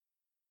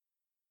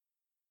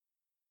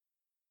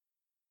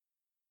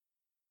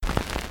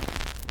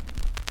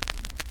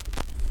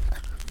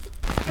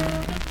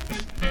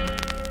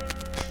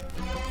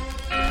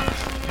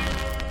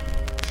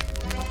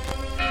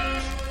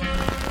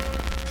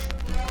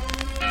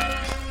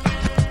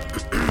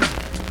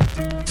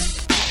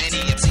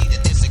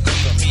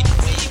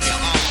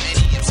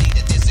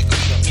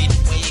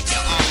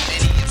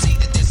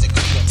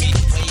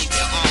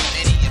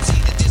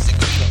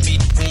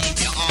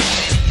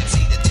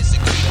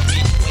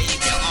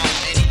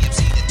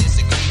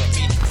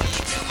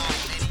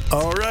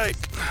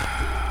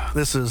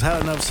This is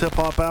Had Enough's Hip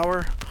Hop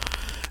Hour,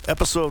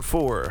 episode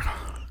 4.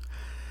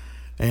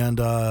 And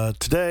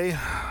today,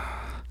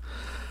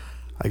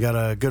 I got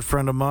a good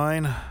friend of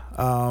mine.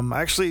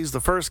 Actually, he's the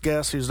first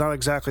guest. He's not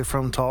exactly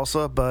from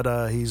Tulsa,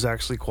 but he's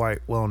actually quite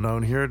well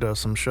known here, does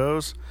some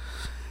shows.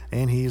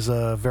 And he's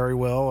very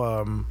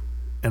well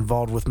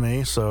involved with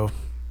me, so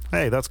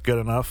hey, that's good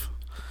enough.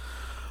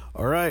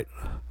 All right,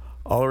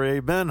 Ollie Ray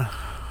Ben.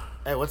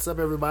 Hey, what's up,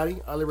 everybody?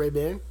 Ollie Ray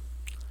Ben.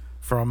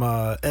 From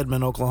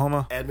Edmond,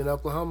 Oklahoma. Edmond,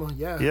 Oklahoma,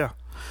 yeah. Yeah.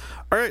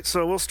 All right,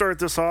 so we'll start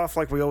this off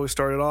like we always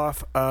started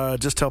off.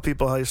 Just tell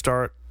people how you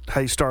start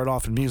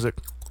off in music.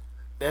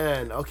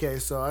 Man, okay,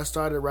 so I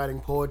started writing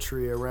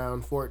poetry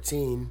around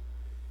 14,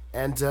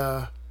 and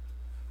I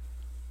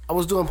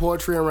was doing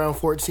poetry around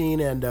 14,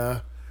 and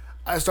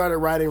I started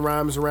writing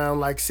rhymes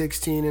around like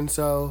 16 and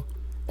so,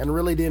 and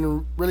really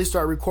didn't really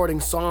start recording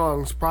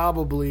songs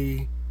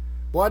probably.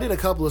 Well, I did a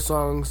couple of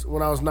songs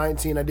when I was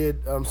 19. I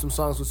did some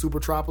songs with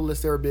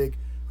Supertropolis. They were big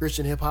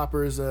Christian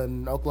hip-hoppers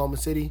in Oklahoma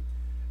City.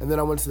 And then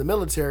I went to the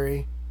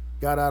military,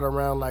 got out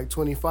around like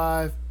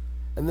 25,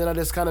 and then I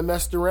just kind of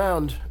messed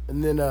around.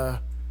 And then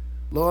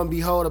lo and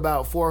behold,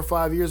 about 4 or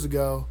 5 years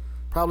ago,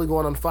 probably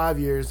going on 5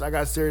 years, I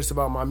got serious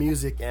about my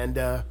music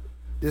and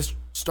just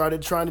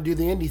started trying to do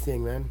the indie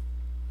thing, man.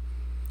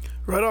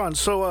 Right on.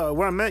 So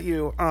when I met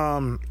you,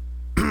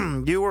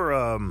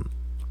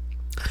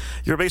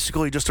 you're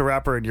basically just a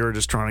rapper, and you're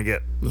just trying to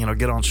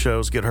get on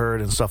shows, get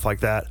heard, and stuff like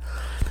that.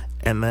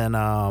 And then,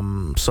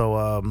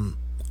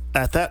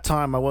 at that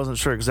time, I wasn't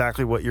sure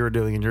exactly what you were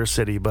doing in your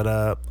city, but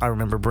I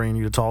remember bringing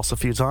you to Tulsa a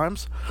few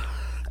times.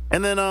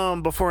 And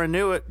then, before I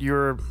knew it,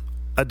 you're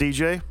a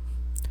DJ,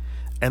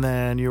 and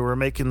then you were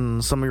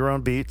making some of your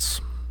own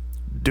beats,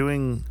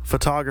 doing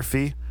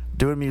photography,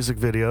 doing music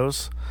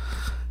videos,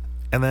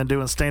 and then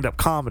doing stand-up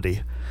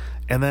comedy,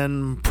 and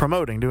then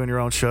promoting, doing your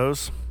own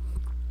shows.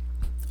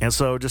 And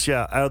so, just,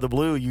 out of the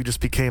blue, you just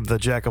became the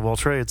jack of all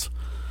trades.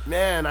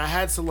 Man, I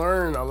had to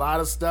learn a lot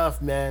of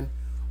stuff, man,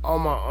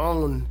 on my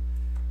own.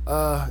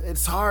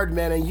 It's hard,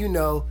 man, and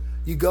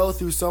you go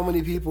through so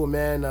many people,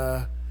 man,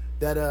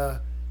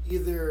 that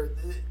either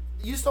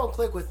you just don't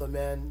click with them,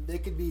 man. They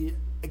could be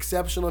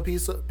exceptional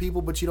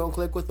people, but you don't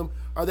click with them.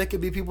 Or they could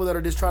be people that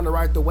are just trying to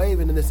ride the wave,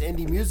 and in this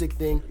indie music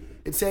thing,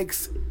 it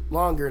takes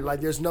longer.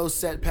 Like, there's no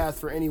set path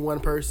for any one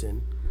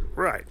person.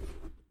 Right.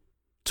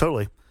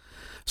 Totally.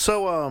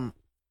 So,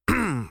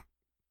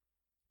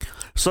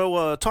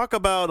 So talk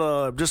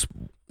about just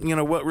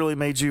what really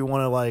made you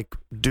want to like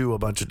do a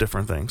bunch of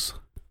different things.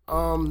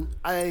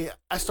 I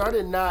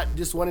started not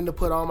just wanting to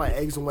put all my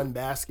eggs in one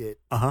basket.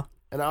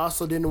 And I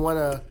also didn't want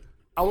to.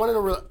 I don't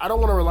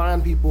want to rely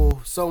on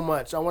people so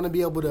much. I want to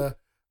be able to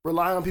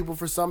rely on people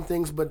for some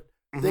things, but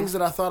things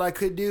that I thought I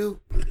could do,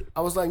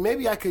 I was like,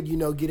 maybe I could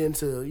get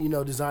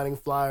into designing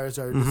flyers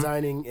or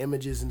designing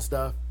images and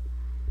stuff.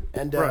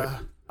 And right.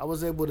 I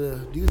was able to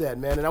do that,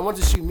 man. And I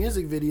wanted to shoot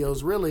music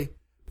videos, really.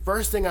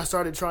 First thing I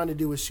started trying to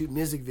do was shoot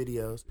music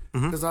videos.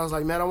 Because I was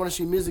like, man, I want to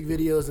shoot music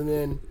videos. And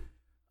then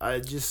I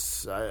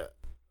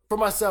for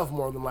myself,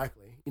 more than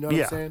likely. You know what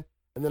I'm saying?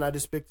 And then I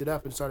just picked it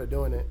up and started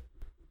doing it.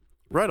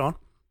 Right on.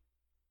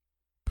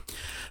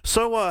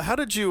 So how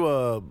did you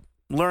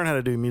learn how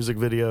to do music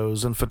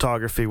videos and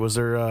photography? Was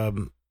there...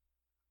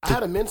 I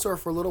had a mentor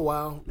for a little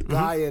while, a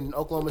guy in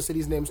Oklahoma City.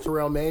 His name's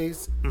Terrell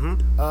Mays.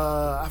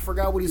 I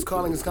forgot what he's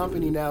calling his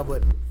company now,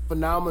 but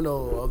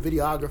phenomenal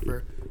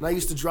videographer. And I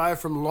used to drive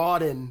from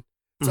Lawton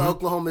to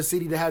Oklahoma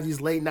City to have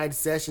these late night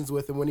sessions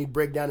with him when he'd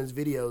break down his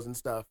videos and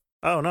stuff.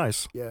 Oh,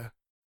 nice. Yeah.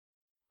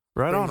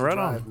 Right Crazy on, right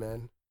drive, on.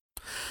 Man.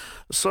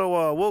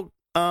 So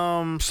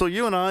so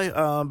you and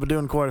I been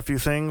doing quite a few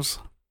things,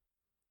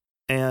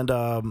 and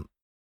I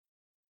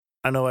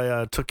know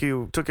I took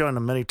you on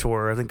a mini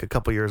tour I think a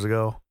couple years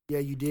ago. Yeah,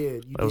 you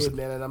did. You did,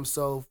 man, and I'm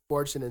so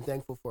fortunate and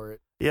thankful for it.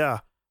 Yeah,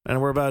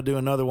 and we're about to do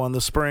another one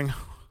this spring.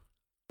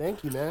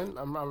 Thank you, man.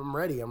 I'm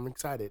ready. I'm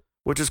excited.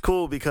 Which is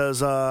cool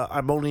because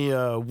I'm only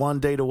one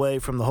date away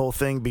from the whole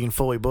thing being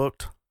fully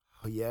booked.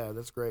 Oh yeah,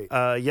 that's great.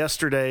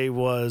 Yesterday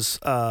was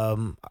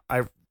and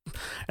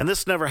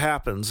this never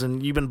happens,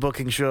 and you've been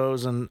booking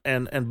shows and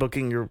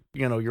booking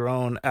your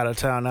own out of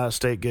town, out of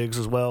state gigs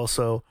as well.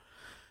 So,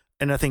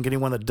 and I think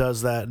anyone that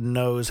does that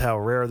knows how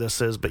rare this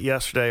is. But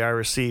yesterday I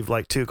received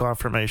like 2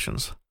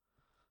 confirmations.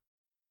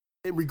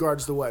 In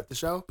regards to what? The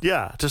show?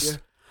 Yeah, just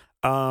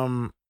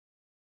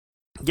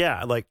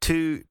like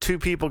two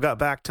people got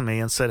back to me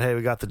and said, "Hey,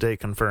 we got the date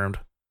confirmed."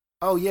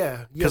 Oh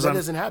yeah, that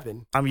doesn't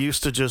happen. I'm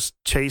used to just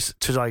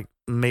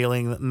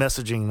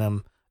messaging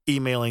them,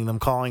 emailing them,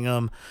 calling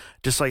them,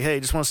 just like, "Hey,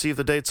 just want to see if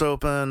the date's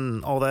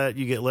open." All that,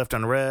 you get left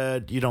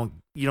unread. You don't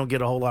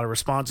get a whole lot of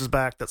responses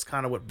back. That's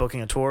kind of what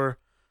booking a tour,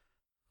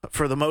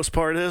 for the most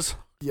part, is.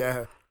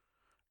 Yeah,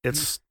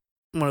 it's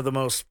one of the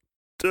most.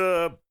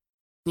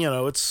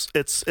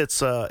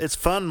 It's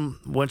fun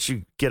once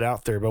you get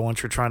out there, but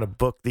once you're trying to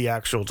book the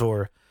actual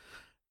tour,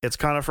 it's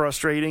kind of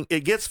frustrating.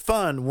 It gets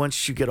fun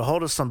once you get a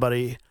hold of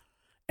somebody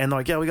and they're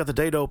like, "Yeah, we got the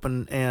date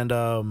open," and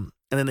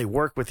then they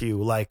work with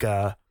you. Like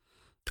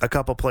a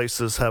couple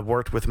places have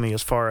worked with me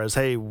as far as,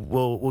 hey,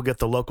 we'll get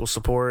the local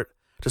support.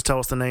 Just tell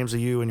us the names of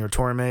you and your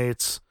tour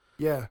mates.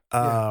 Yeah.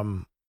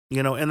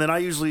 You know, and then I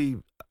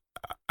usually,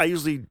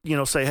 you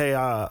know, say, hey,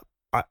 I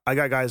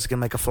got guys that can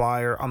make a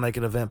flyer. I'll make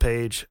an event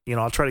page. You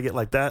know, I'll try to get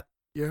like that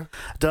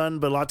done.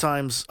 But a lot of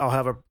times I'll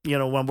have you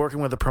know, when I'm working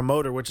with a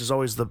promoter, which is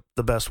always the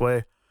best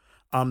way,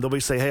 they'll be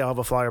say, hey, I'll have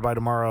a flyer by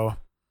tomorrow.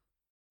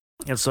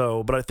 And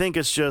so, but I think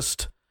it's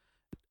just,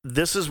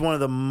 this is one of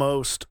the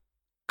most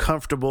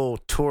comfortable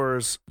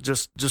tours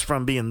just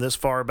from being this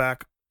far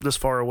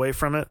away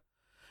from it.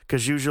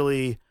 Because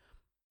usually,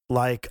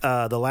 like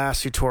the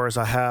last few tours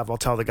I have, I'll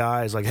tell the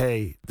guys like,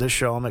 hey, this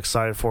show I'm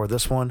excited for.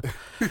 This one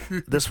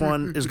is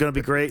going to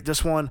be great.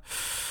 This one,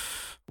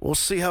 we'll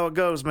see how it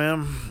goes,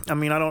 man. I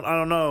mean, I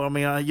don't know. I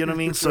mean, you know what I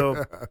mean?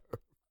 So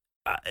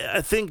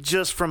I think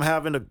just from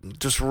having to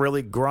just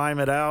really grime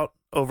it out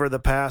over the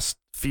past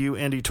few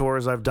indie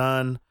tours I've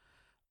done,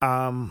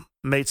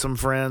 made some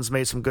friends,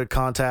 made some good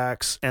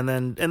contacts, and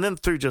then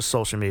through just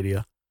social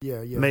media,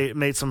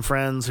 made some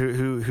friends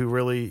who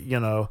really, you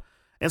know,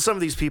 and some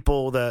of these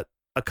people that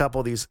a couple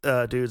of these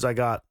dudes I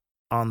got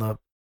on the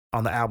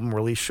album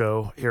release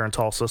show here in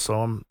Tulsa,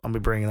 so I'll be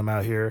bringing them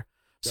out here.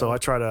 So I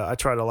try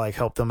to like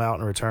help them out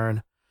in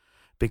return,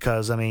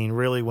 because I mean,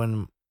 really,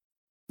 when,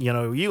 you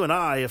know, you and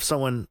I, if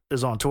someone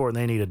is on tour and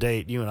they need a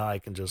date, you and I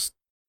can just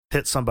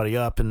hit somebody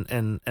up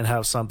and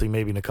have something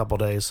maybe in a couple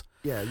days.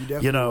 Yeah, you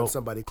definitely want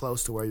somebody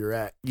close to where you're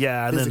at.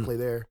 Yeah, physically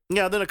there.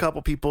 Yeah, then a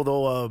couple people,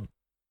 they'll,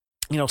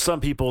 you know,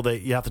 some people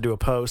that you have to do a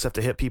post, have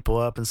to hit people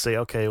up and say,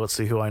 okay, let's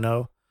see who I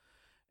know.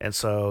 And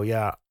so,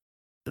 yeah,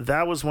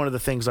 that was one of the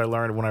things I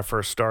learned when I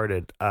first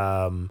started.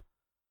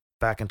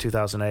 Back in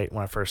 2008,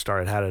 when I first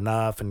started, had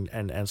enough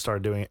and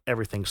started doing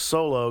everything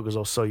solo, because I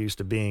was so used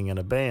to being in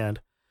a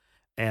band.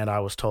 And I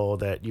was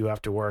told that you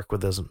have to work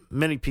with as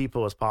many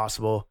people as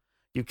possible.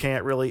 You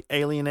can't really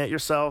alienate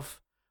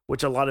yourself,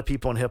 which a lot of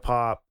people in hip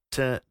hop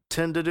tend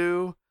to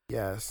do.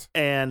 Yes.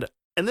 And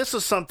this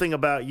is something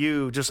about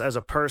you just as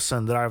a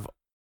person that I've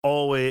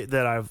always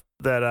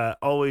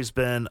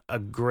been a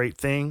great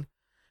thing,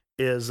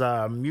 is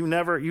you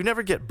never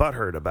get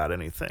butthurt about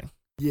anything.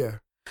 Yeah.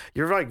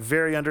 You're like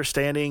very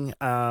understanding.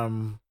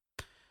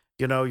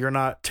 You know, you're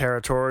not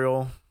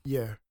territorial.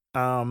 Yeah.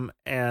 And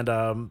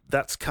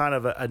that's kind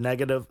of a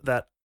negative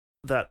that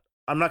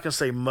I'm not going to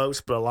say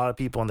most, but a lot of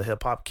people in the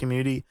hip hop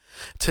community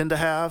tend to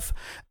have.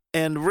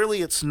 And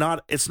really, it's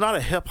not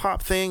a hip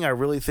hop thing. I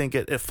really think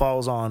it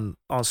falls on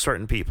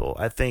certain people.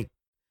 I think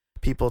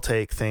people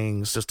take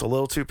things just a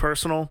little too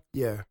personal.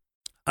 Yeah.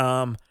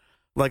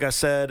 Like I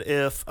said,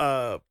 if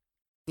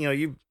you know,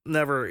 you've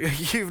never,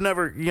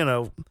 you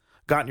know,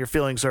 gotten your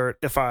feelings hurt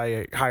if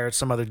I hired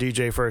some other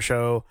DJ for a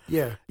show.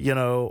 Yeah. You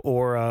know,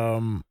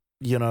 or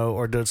you know,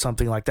 or did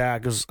something like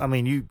that. Because I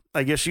mean,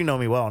 I guess you know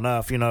me well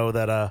enough. You know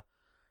that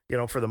you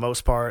know, for the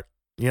most part,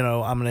 you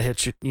know, I'm gonna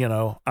hit you. You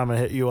know, I'm gonna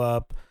hit you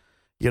up,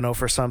 you know,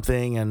 for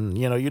something, and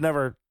you know, you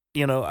never,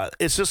 you know,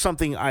 it's just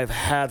something I've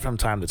had from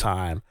time to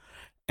time.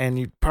 And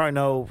you probably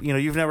know, you know,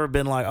 you've never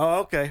been like,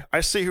 oh, okay,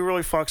 I see who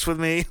really fucks with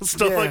me,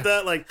 stuff like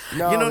that. Like,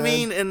 no, you know what I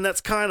man. mean? And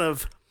that's kind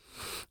of,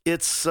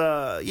 it's,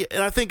 and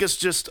I think it's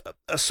just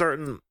a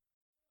certain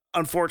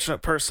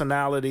unfortunate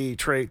personality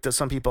trait that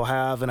some people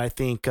have. And I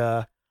think,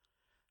 they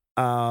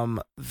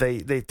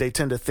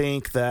tend to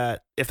think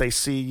that if they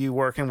see you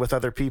working with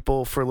other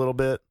people for a little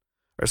bit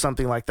or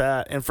something like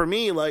that. And for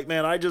me, like,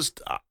 man,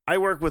 I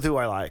work with who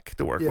I like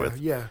to work with.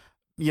 Yeah.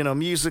 You know,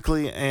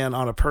 musically and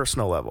on a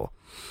personal level.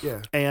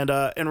 Yeah. And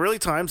really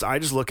times I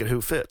just look at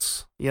who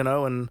fits, you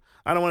know, and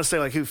I don't want to say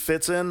like who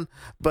fits in,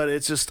 but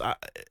it's just,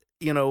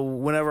 you know,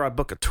 whenever I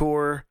book a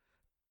tour,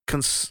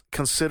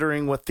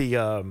 considering what the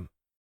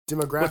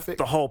demographic, what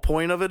the whole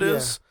point of it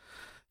is,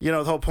 you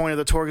know, the whole point of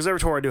the tour, because every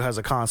tour I do has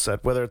a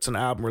concept, whether it's an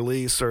album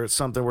release or it's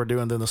something we're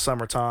doing in the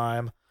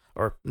summertime,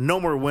 or no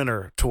more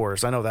winter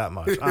tours. I know that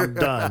much. I'm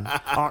done.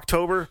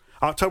 October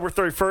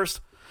 31st.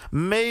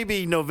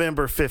 Maybe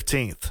November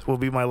 15th will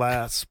be my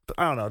last.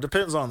 I don't know.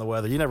 Depends on the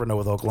weather. You never know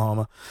with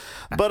Oklahoma.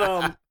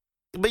 But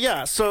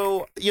yeah,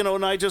 so, you know,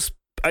 and I just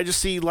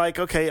see like,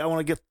 okay, I want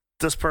to get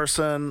this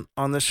person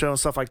on this show and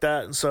stuff like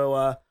that. And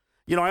so,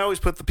 you know, I always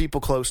put the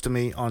people close to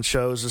me on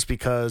shows just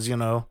because, you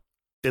know,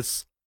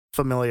 it's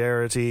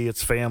familiarity,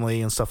 it's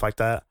family and stuff like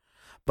that.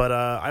 But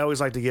I always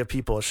like to give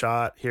people a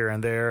shot here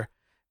and there.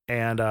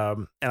 And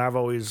I've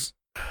always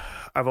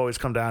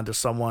come down to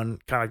someone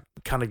kind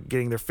of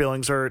getting their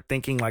feelings hurt,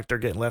 thinking like they're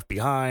getting left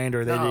behind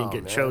or they didn't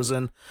get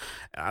chosen.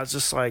 I was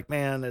just like,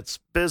 man, it's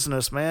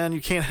business, man.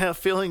 You can't have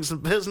feelings in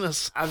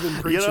business. I've been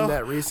preaching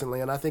that recently,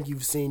 and I think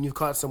you've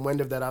caught some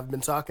wind of that. I've been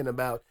talking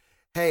about,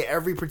 hey,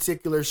 every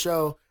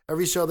show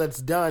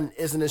that's done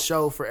isn't a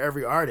show for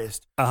every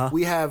artist. Uh-huh.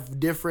 We have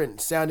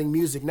different sounding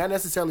music, not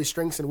necessarily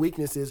strengths and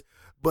weaknesses,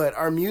 but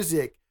our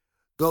music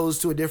goes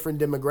to a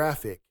different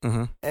demographic.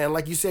 Mm-hmm. And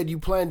like you said, you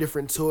plan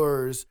different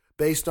tours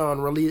based on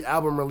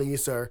album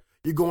release, or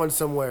you're going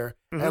somewhere.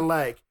 Mm-hmm. And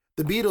like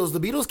the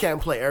Beatles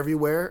can't play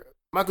everywhere.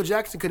 Michael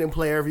Jackson couldn't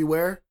play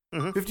everywhere.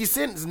 Mm-hmm. 50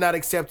 Cent is not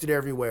accepted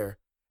everywhere.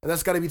 And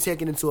that's got to be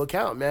taken into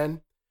account,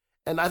 man.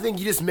 And I think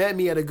you just met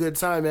me at a good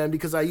time, man,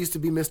 because I used to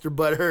be Mr.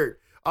 Butthurt.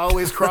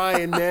 Always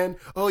crying, man.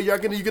 Oh, you're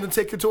gonna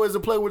take your toys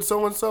and play with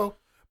so-and-so?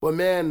 But,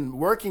 man,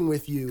 working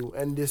with you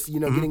and just,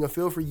 getting a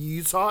feel for you,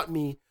 you taught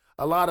me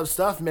a lot of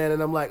stuff, man.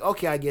 And I'm like,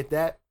 okay, I get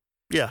that.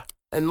 Yeah.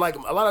 And, like,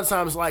 a lot of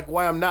times, like,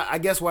 why I'm not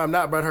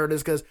butthurt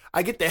is because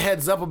I get the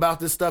heads up about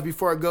this stuff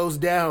before it goes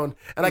down.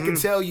 And I can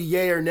tell you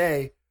yay or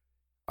nay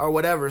or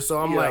whatever. So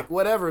I'm like,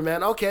 whatever,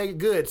 man. Okay,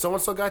 good.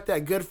 So-and-so got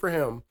that. Good for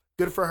him.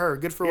 Good for her.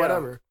 Good for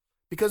whatever.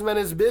 Because, man,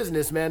 it's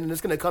business, man. And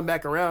it's going to come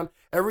back around.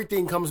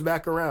 Everything comes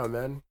back around,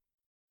 man.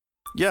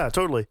 Yeah,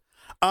 totally.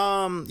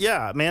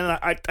 Yeah, man,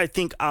 I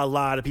think a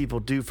lot of people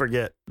do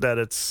forget that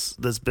it's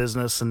this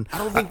business, and I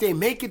don't think they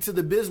make it to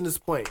the business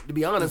point, to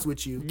be honest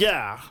with you.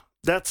 Yeah,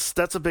 that's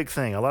a big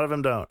thing. A lot of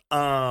them don't.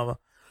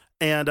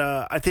 And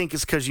I think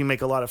it's because you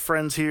make a lot of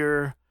friends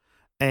here,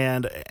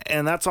 and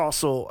that's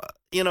also,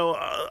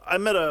 I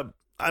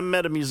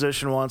met a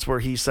musician once where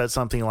he said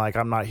something like,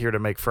 "I'm not here to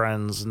make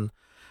friends," and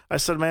I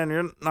said, "Man,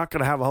 you're not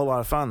going to have a whole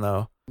lot of fun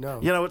though."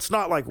 No, it's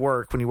not like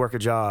work when you work a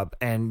job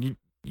and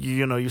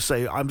you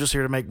say, "I'm just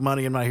here to make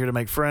money. I'm not here to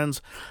make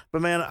friends."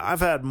 But, man,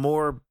 I've had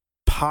more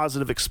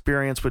positive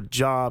experience with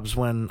jobs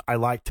when I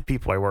liked the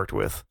people I worked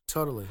with.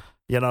 Totally.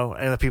 And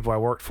the people I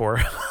worked for,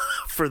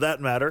 for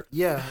that matter.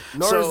 Yeah.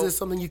 Nor is this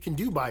something you can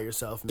do by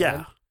yourself, man.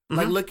 Yeah. Mm-hmm.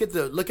 Like, look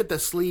at the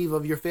sleeve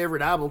of your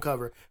favorite album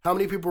cover. How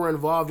many people were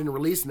involved in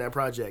releasing that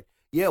project?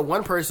 Yeah,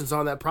 one person's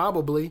on that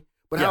probably.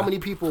 But how many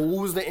people?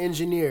 Who was the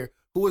engineer?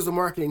 Who was the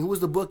marketing? Who was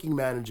the booking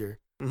manager?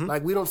 Mm-hmm.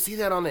 Like, we don't see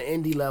that on the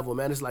indie level,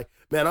 man. It's like,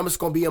 man, I'm just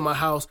going to be in my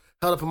house,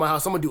 held up in my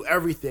house. I'm going to do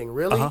everything.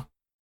 Really? Uh-huh.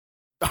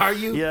 Are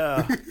you?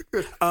 Yeah.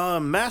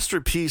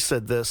 Master P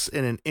said this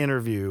in an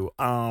interview.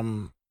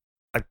 I'm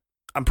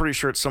pretty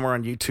sure it's somewhere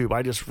on YouTube.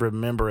 I just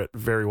remember it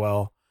very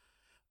well.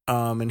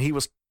 And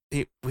he's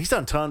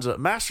done tons of,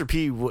 Master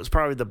P was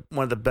probably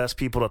one of the best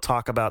people to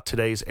talk about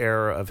today's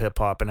era of hip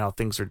hop and how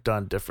things are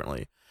done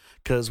differently.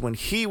 Because when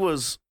he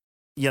was,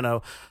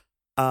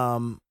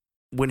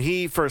 when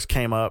he first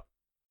came up,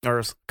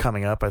 or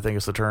coming up, I think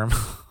is the term.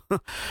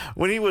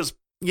 When he was,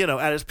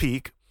 at his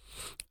peak,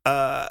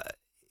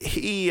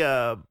 he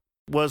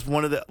was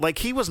one of the, like,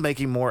 he was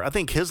making more. I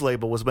think his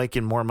label was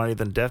making more money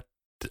than Death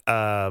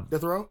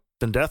Row.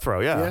 Than Death Row,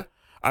 yeah.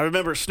 I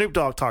remember Snoop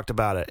Dogg talked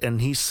about it, and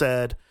he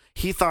said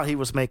he thought he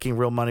was making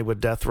real money with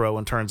Death Row,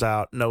 and turns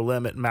out No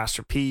Limit and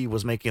Master P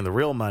was making the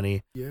real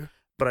money. Yeah.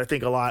 But I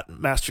think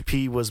Master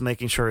P was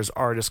making sure his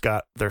artists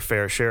got their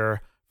fair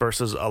share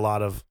versus a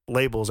lot of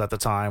labels at the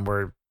time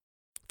where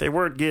they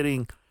weren't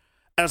getting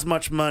as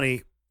much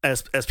money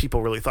as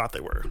people really thought they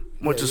were,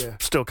 which is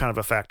still kind of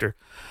a factor.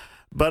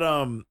 But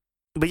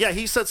yeah,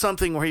 he said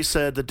something where he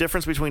said the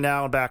difference between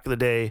now and back in the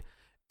day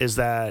is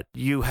that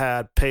he goes,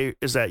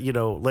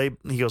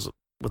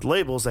 with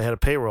labels, they had a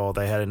payroll,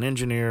 they had an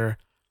engineer,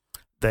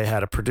 they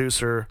had a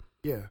producer.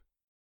 Yeah.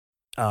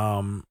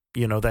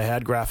 They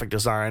had graphic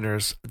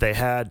designers, they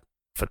had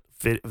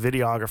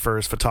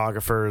videographers,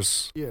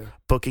 photographers,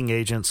 booking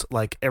agents,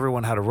 like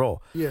everyone had a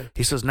role. Yeah.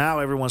 He says now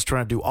everyone's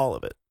trying to do all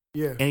of it.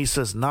 Yeah. And he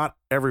says not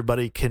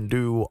everybody can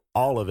do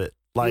all of it.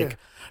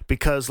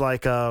 Because I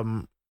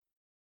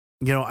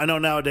know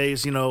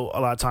nowadays, a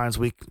lot of times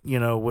we,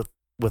 with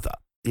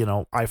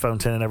iPhone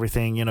 10 and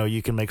everything,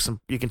 you can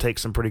take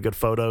some pretty good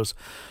photos,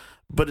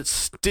 but it's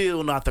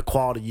still not the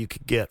quality you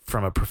could get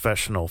from a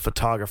professional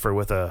photographer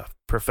with a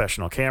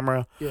professional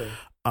camera. Yeah.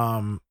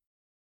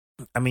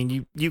 I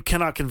mean, you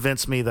cannot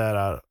convince me that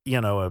a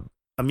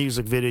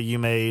music video you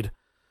made,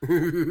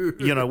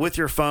 with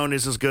your phone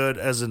is as good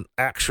as an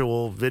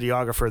actual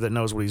videographer that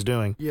knows what he's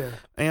doing. Yeah.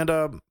 And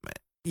and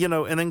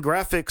then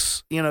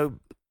graphics,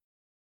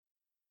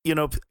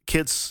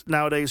 kids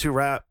nowadays who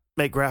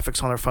make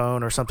graphics on their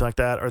phone or something like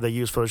that, or they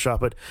use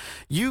Photoshop, but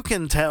you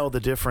can tell the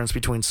difference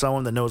between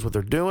someone that knows what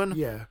they're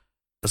doing and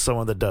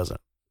someone that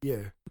doesn't.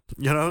 Yeah.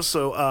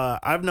 So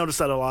I've noticed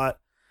that a lot.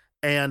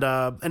 And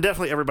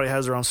definitely everybody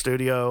has their own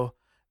studio.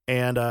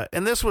 And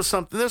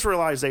this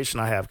realization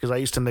I have, because I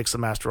used to mix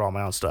and master all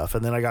my own stuff.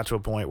 And then I got to a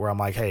point where I'm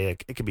like, hey,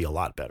 it could be a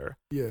lot better.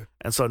 Yeah.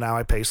 And so now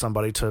I pay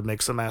somebody to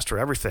mix and master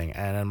everything.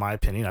 And in my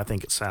opinion, I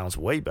think it sounds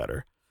way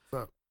better.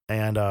 Huh.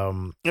 And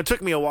it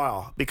took me a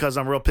while because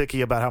I'm real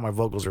picky about how my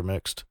vocals are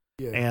mixed.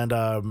 Yeah.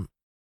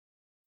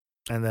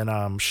 And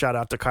then shout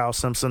out to Kyle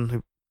Simpson,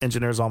 who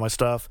engineers all my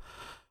stuff.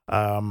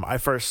 When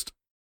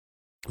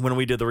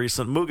we did the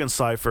recent Mugen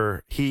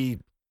Cypher,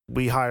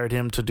 we hired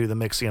him to do the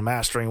mixing and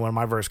mastering. When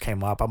my verse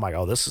came up, I'm like,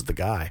 oh, this is the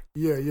guy.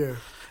 Yeah, yeah.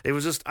 It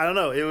was just, I don't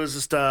know. It was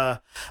just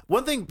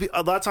one thing.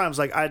 A lot of times,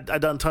 like I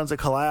done tons of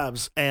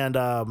collabs, and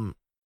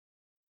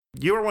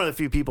you were one of the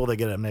few people that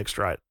get it mixed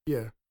right.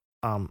 Yeah.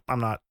 I'm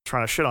not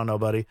trying to shit on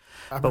nobody,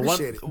 but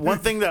one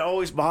thing that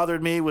always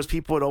bothered me was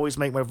people would always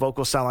make my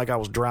vocals sound like I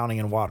was drowning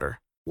in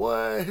water.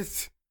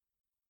 What?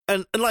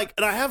 And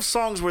I have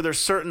songs where there's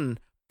certain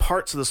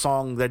parts of the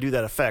song that do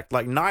that effect.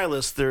 Like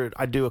Nihilist,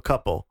 I do a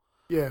couple.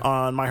 Yeah.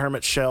 On My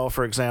Hermit Shell,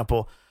 for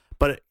example,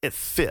 but it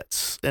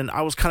fits. And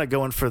I was kind of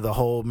going for the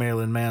whole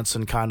Marilyn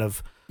Manson kind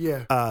of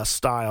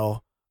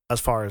style as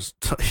far as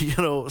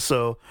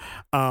so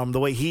the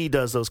way he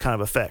does those kind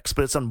of effects,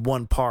 but it's on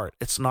one part.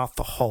 It's not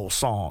the whole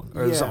song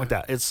or something like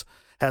that. It's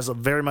has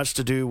very much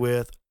to do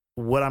with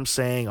what I'm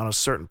saying on a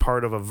certain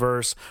part of a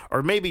verse,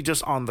 or maybe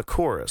just on the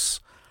chorus.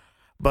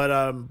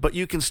 But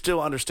you can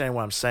still understand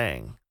what I'm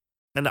saying.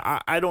 And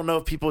I don't know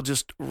if people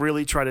just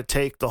really try to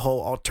take the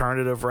whole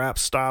alternative rap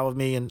style of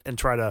me and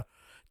try to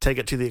take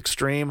it to the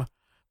extreme,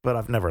 but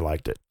I've never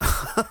liked it.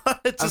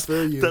 I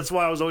feel you. That's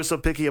why I was always so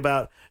picky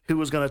about who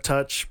was going to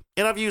touch.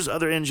 And I've used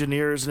other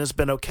engineers, and it's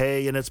been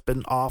okay, and it's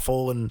been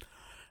awful, and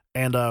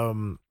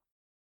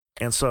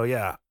so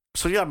yeah.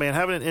 So yeah, man,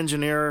 having an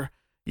engineer,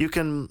 you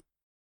can,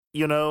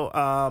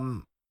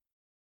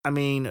 I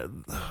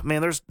mean,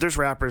 man, there's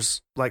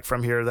rappers like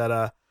from here that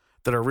are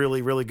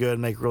really, really good,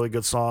 make really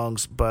good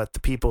songs, but the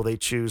people they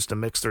choose to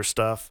mix their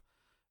stuff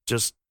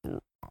just,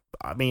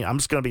 I mean, I'm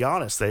just gonna be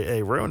honest,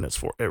 they ruins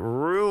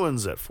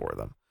it for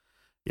them,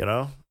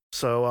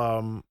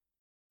 So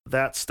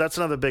that's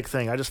another big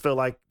thing. I just feel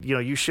like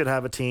you should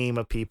have a team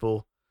of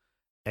people,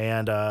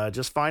 and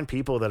just find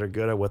people that are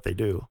good at what they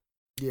do.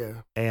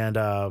 Yeah.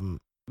 And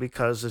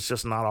because it's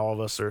just not all of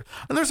us and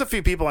there's a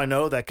few people I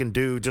know that can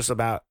do just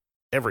about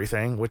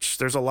everything, which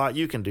there's a lot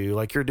you can do.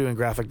 Like you're doing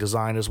graphic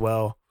design as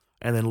well,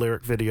 and then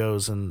lyric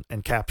videos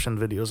and caption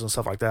videos and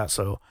stuff like that.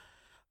 So,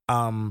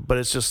 but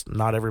it's just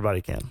not everybody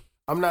can.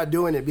 I'm not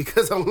doing it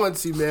because I want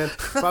to, man.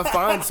 If I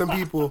find some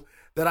people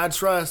that I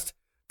trust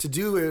to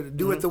do it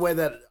the way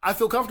that I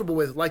feel comfortable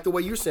with, like the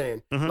way you're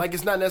saying. Mm-hmm. Like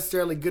it's not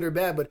necessarily good or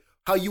bad, but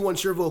how you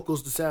want your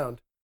vocals to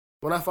sound.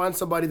 When I find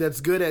somebody that's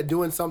good at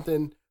doing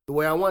something the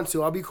way I want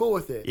to, I'll be cool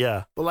with it.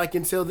 Yeah. But like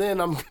until then,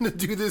 I'm gonna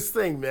do this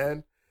thing,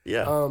 man.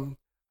 Yeah.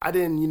 I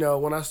didn't,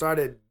 when I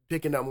started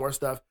picking up more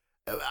stuff,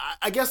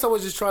 I guess I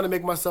was just trying to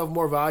make myself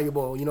more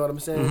valuable. You know what I'm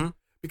saying? Mm-hmm.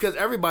 Because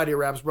everybody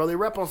raps, bro. They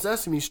rap on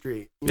Sesame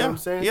Street. You know what I'm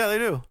saying? Yeah, they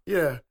do.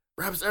 Yeah.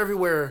 Raps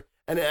everywhere.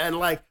 And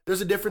like,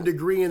 there's a different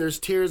degree and there's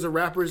tiers of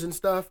rappers and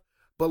stuff.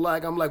 But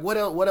like, I'm like, what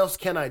else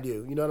can I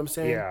do? You know what I'm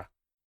saying? Yeah.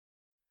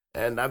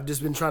 And I've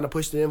just been trying to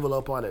push the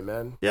envelope on it,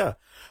 man. Yeah.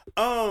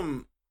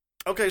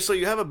 Okay, so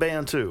you have a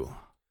band too.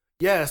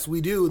 Yes, we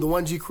do. The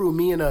 1G Crew,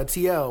 me and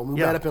TL. We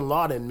met up in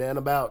Lawton, man,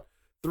 about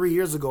 3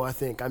 years ago, I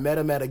think. I met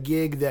him at a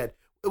gig that,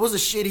 it was a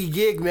shitty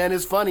gig, man.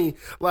 It's funny.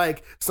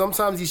 Like,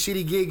 sometimes these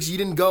shitty gigs,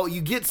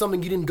 you get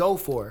something you didn't go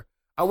for.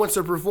 I went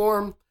to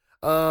perform.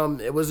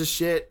 It was a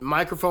shit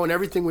microphone.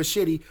 Everything was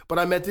shitty. But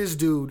I met this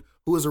dude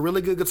who was a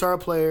really good guitar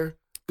player,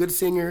 good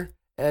singer.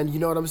 And you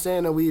know what I'm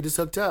saying? And we just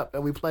hooked up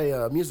and we play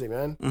music,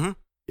 man. Mm-hmm.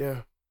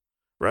 Yeah.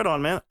 Right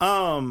on, man.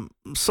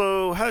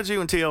 So how did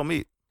you and TL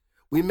meet?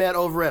 We met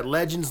over at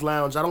Legends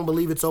Lounge. I don't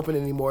believe it's open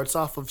anymore. It's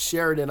off of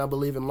Sheridan, I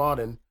believe, in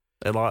Lawton.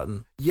 In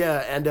Lawton. Yeah,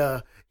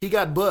 and he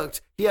got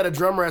booked. He had a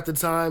drummer at the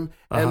time,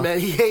 and man,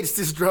 he hates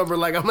this drummer.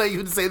 Like, I'm not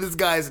even say this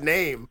guy's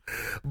name,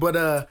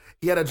 but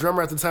he had a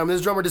drummer at the time.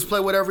 This drummer just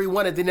played whatever he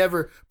wanted. They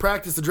never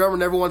practiced. The drummer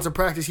never wants to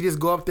practice. He just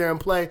go up there and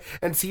play.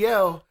 And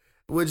TL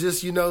would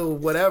just,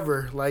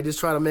 whatever, like just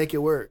try to make it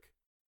work.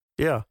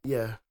 Yeah.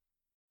 Yeah.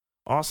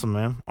 Awesome,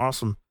 man.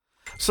 Awesome.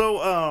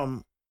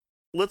 So,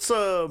 let's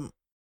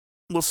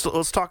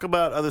talk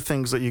about other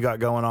things that you got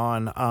going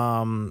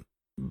on.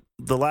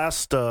 The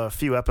last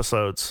few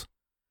episodes,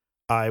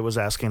 I was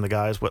asking the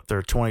guys what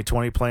their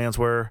 2020 plans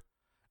were,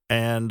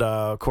 and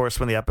of course,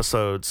 when the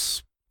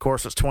episodes, of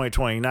course, it's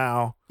 2020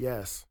 now.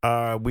 Yes.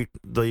 This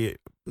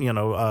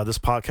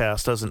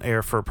podcast doesn't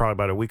air for probably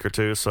about a week or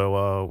two,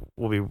 so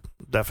we'll be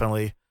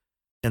definitely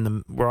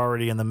we're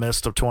already in the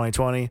midst of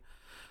 2020.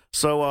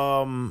 So,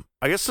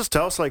 I guess just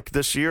tell us, like,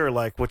 this year,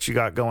 like, what you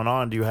got going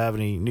on. Do you have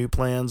any new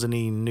plans,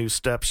 any new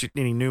steps,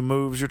 any new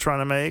moves you're trying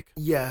to make?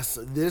 Yes.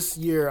 This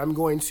year, I'm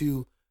going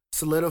to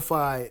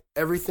solidify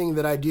everything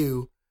that I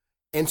do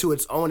into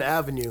its own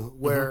avenue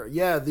where,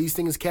 these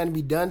things can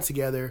be done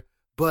together,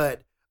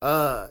 but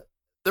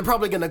they're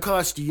probably going to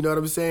cost you, you know what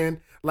I'm saying?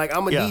 Like,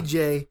 I'm a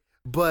DJ,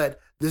 but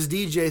this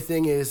DJ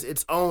thing is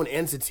its own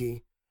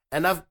entity.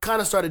 And I've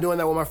kind of started doing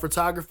that with my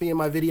photography and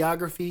my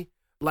videography.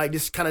 Like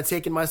just kind of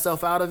taking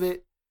myself out of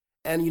it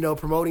and,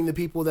 promoting the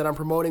people that I'm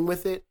promoting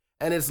with it.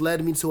 And it's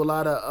led me to a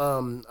lot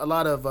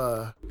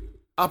of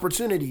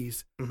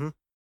opportunities. Mm-hmm.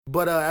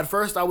 But at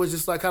first I was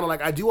just like, kind of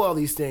like, I do all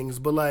these things,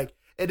 but like,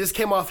 it just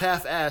came off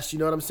half-assed, you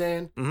know what I'm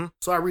saying? Mm-hmm.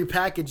 So I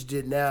repackaged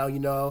it now,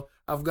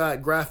 I've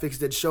got graphics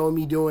that show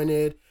me doing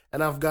it.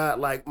 And I've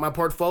got like, my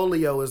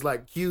portfolio is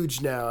like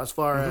huge now as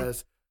far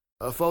as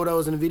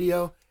photos and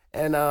video.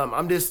 And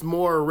I'm just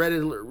more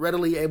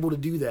readily able to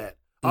do that.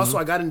 Mm-hmm. Also,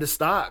 I got into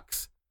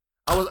stocks.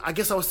 I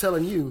guess I was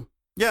telling you.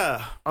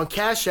 Yeah. On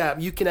Cash App,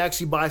 you can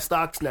actually buy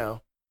stocks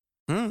now.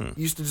 You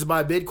used to just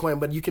buy Bitcoin,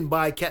 but you can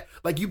buy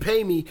like you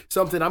pay me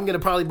something, I'm gonna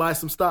probably buy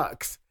some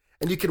stocks,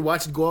 and you can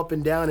watch it go up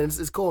and down, and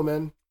it's cool,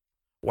 man.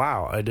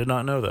 Wow, I did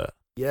not know that.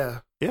 Yeah.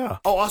 Yeah.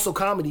 Oh, also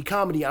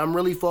comedy. I'm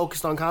really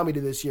focused on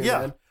comedy this year,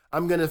 man.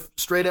 I'm gonna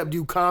straight up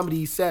do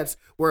comedy sets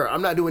where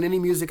I'm not doing any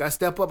music. I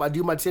step up, I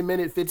do my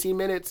 10-minute, 15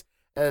 minutes,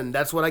 and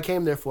that's what I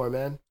came there for,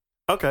 man.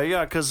 Okay,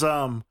 yeah, because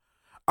I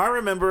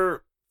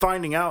remember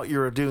finding out you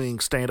were doing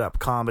stand-up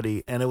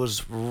comedy, and it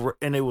was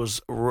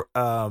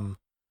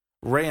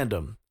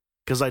random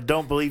because I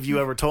don't believe you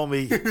ever told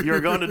me you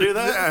were going to do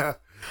that. Yeah.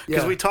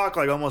 Because we talk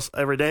like almost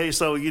every day,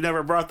 so you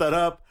never brought that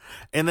up.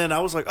 And then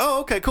I was like,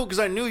 "Oh, okay, cool." Because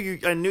I knew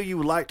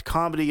you liked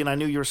comedy, and I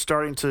knew you were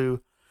starting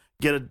to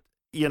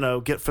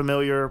get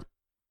familiar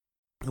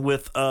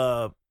with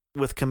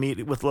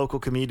local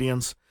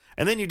comedians.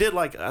 And then you did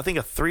like I think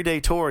a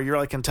 3-day tour. You're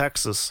like in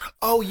Texas.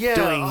 Oh yeah,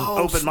 doing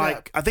open snap.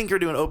 mic. I think you're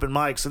doing open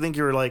mics. I think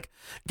you were like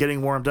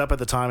getting warmed up at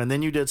the time, and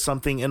then you did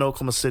something in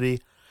Oklahoma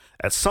City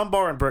at some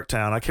bar in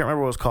Bricktown. I can't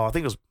remember what it was called. I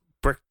think it was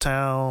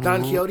Bricktown.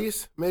 Don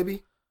Quixote's,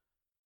 maybe.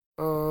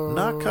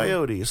 Not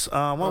Coyotes.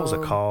 What was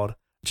it called?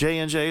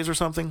 J&J's or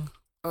something?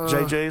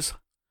 JJ's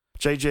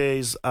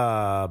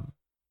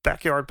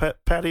backyard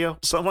patio,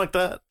 something like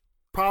that.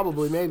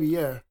 Probably, maybe,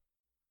 yeah,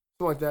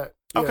 something like that.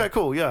 Yeah. Okay,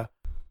 cool, yeah.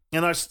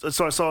 And I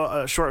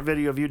saw a short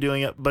video of you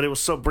doing it, but it was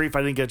so brief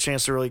I didn't get a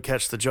chance to really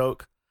catch the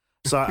joke.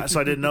 So I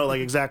didn't know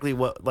like exactly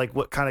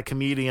what kind of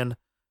comedian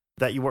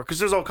that you were, because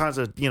there's all kinds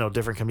of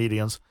different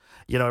comedians.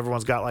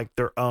 Everyone's got like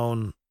their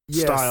own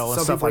style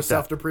and stuff like that.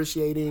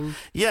 Self-depreciating.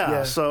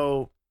 Yeah.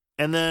 So.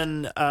 And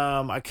then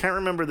I can't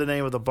remember the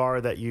name of the bar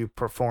that you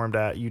performed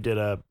at.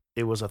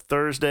 It was a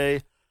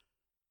Thursday.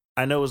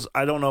 I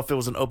don't know if it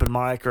was an open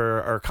mic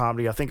or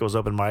comedy. I think it was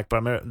open mic,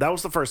 but that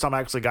was the first time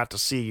I actually got to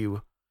see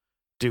you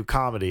do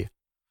comedy.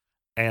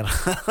 And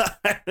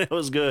it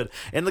was good.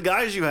 And the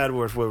guys you had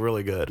were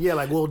really good. Yeah,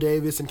 like Will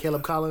Davis and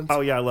Caleb Collins.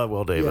 Oh, yeah, I love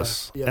Will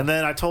Davis. Yeah. And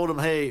then I told him,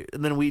 hey,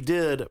 and then we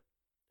did...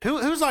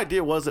 Whose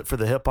idea was it for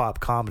the hip hop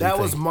comedy That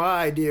thing? was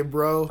my idea,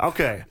 bro.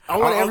 Okay. I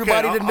want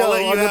everybody to know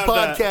on the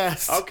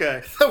podcast. That.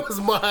 Okay. That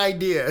was my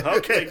idea.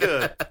 Okay,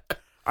 good.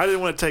 I didn't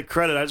want to take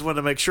credit. I just wanted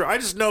to make sure. I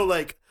just know,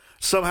 like,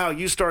 somehow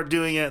you start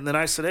doing it, and then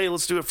I said, hey,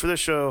 let's do it for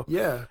this show.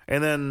 Yeah.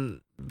 And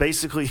then,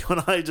 basically, when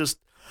I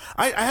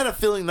had a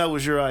feeling that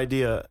was your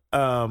idea.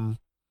 And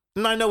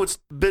I know it's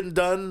been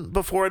done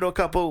before. I know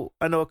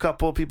a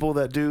couple of people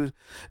that do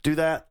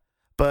that.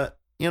 But,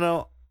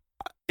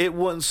 it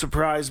wouldn't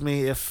surprise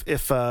me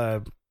if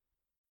I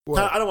don't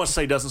want to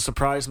say it doesn't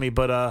surprise me,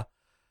 but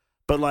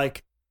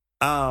like,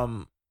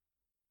 I'll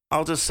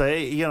just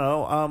say,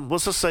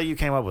 let's just say you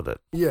came up with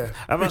it. Yeah.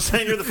 I'm not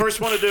saying you're the first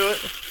one to do it,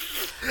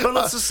 but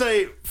let's just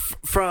say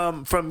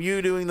from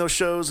you doing those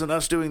shows and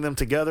us doing them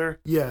together.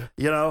 Yeah.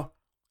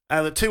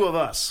 And the two of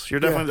us, you're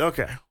definitely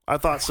okay. I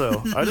thought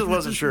so. I just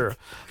wasn't sure.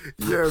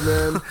 Yeah,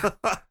 man.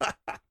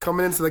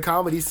 Coming into the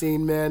comedy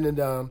scene, man,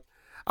 and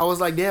I was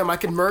like, damn, I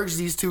can merge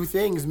these two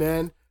things,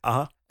 man.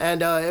 Uh-huh.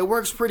 And it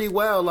works pretty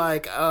well.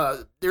 Like,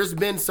 there's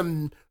been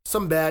some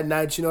bad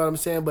nights, you know what I'm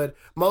saying? But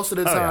most of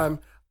the time,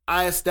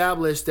 I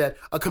established that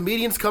a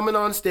comedian's coming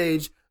on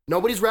stage,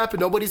 nobody's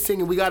rapping, nobody's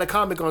singing, we got a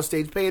comic on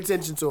stage, pay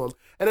attention to him.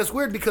 And it's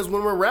weird because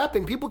when we're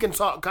rapping, people can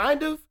talk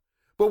kind of,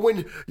 but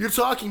when you're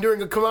talking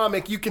during a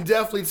comic, you can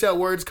definitely tell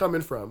where it's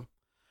coming from.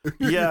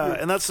 Yeah,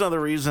 and that's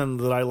another reason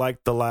that I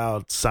like the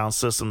loud sound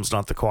systems,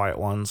 not the quiet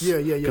ones.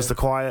 Yeah. Because the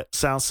quiet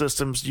sound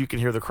systems, you can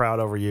hear the crowd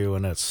over you,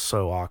 and it's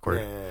so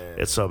awkward.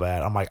 Yeah. It's so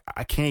bad. I'm like,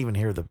 I can't even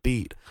hear the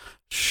beat.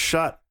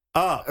 Shut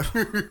up.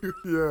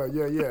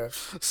 Yeah.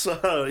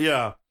 So,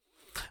 yeah,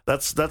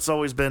 that's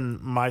always been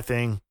my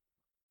thing.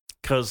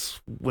 Because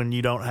when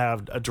you don't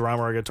have a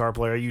drummer or a guitar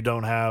player, you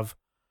don't have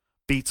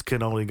beats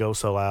can only go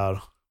so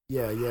loud.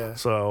 Yeah.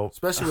 So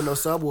especially with no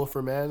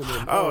subwoofer, man.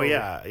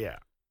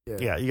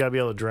 Yeah, you got to be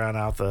able to drown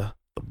out the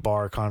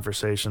bar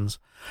conversations.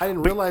 I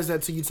didn't realize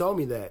that till you told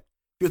me that. If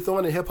you're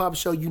throwing a hip-hop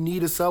show, you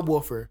need a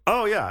subwoofer.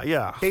 Oh,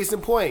 yeah. Case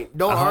in point,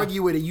 don't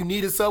argue with it. You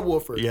need a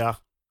subwoofer. Yeah.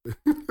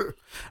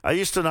 I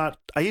used to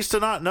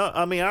not know.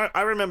 I mean,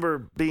 I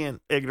remember being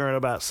ignorant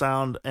about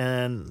sound,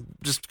 and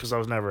just because I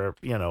was never,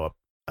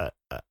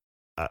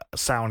 a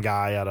sound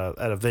guy at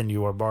a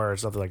venue or bar or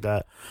something like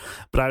that.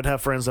 But I'd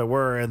have friends that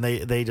were, and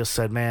they just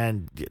said,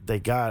 man,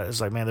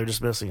 it's like, man, they're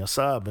just missing a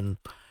sub.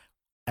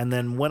 And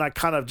then when I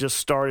kind of just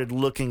started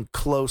looking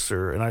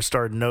closer and I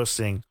started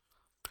noticing,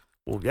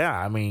 well, yeah,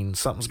 I mean,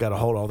 something's got to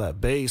hold all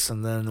that bass.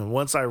 And then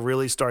once I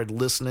really started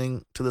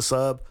listening to the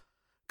sub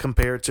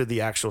compared to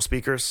the actual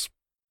speakers,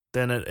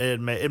 then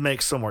it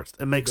makes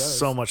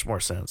so much more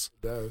sense.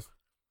 It does.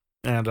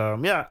 And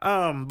but yeah,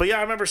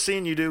 I remember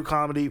seeing you do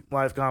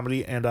live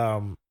comedy,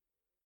 and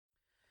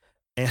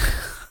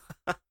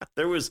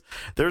there's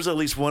at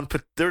least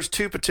there's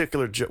two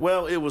particular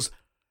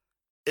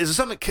is it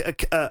something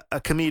a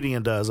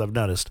comedian does, I've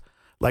noticed.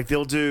 Like,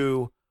 they'll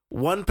do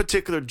one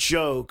particular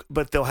joke,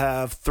 but they'll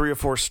have 3 or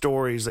 4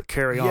 stories that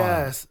carry on.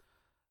 Yes.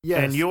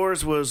 And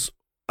yours was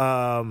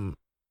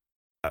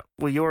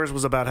yours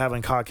was about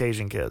having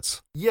Caucasian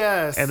kids.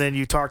 Yes. And then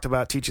you talked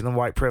about teaching them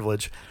white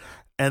privilege.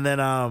 And then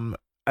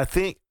I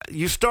think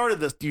you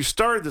started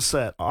the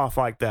set off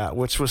like that,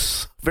 which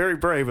was very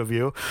brave of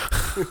you.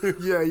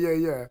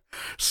 Yeah.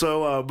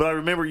 So, but I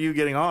remember you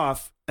getting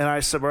off, and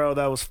I said, bro,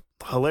 that was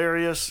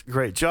hilarious,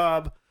 great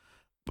job,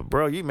 but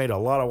bro, you made a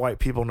lot of white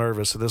people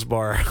nervous at this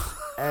bar.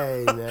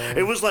 Hey, man.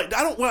 It was like,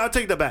 I'll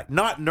take that back,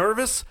 not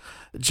nervous,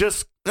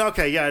 just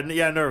okay,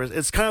 yeah, nervous.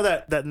 It's kind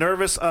of that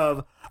nervous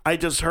of, I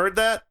just heard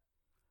that,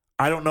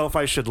 I don't know if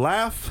I should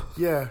laugh.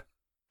 Yeah.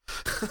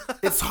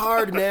 It's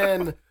hard,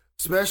 man,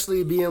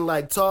 especially being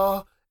like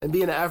tall and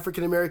being an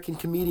African American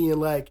comedian.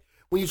 Like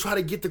when you try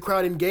to get the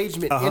crowd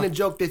engagement in a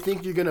joke, they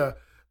think you're gonna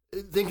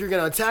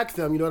attack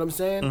them. You know what I'm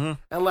saying?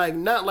 And like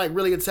not like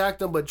really attack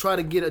them, but try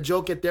to get a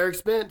joke at their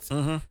expense.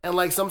 And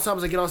like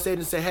sometimes I get on stage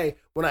and say, hey,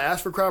 when I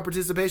ask for crowd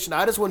participation,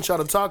 I just want y'all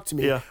to talk to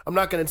me. Yeah. I'm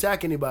not gonna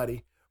attack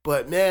anybody.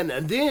 But man,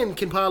 and then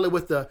can pile it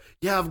with the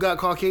I've got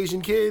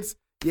Caucasian kids.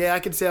 Yeah, I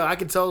can tell. I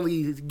can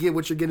totally get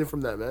what you're getting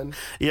from that, man.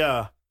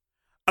 Yeah.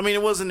 I mean,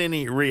 it wasn't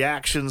any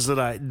reactions that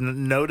I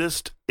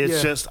noticed.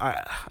 It's just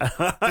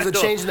There's a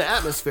change in the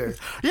atmosphere.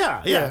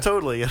 Yeah,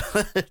 totally.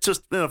 It's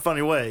just in a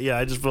funny way. Yeah,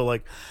 I just feel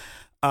like,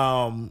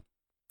 but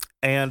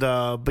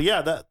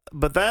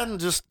then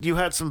just you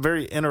had some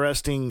very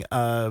interesting,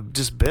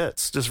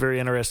 just very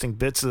interesting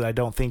bits that I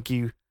don't think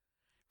you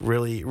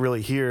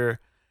really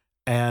hear,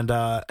 and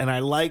I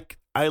like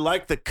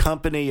the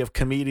company of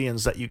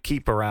comedians that you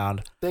keep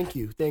around. Thank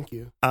you.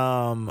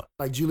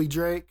 Like Julie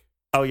Drake.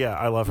 Oh yeah,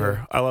 I love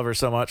her. I love her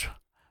so much.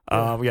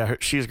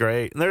 She's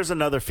great. And there's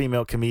another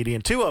female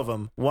comedian, two of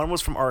them. One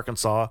was from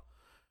Arkansas.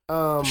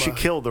 She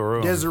killed the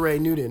room. Desiree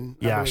Newton.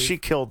 Yeah, she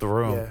killed the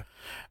room. Yeah.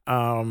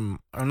 And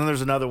then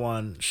there's another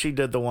one. She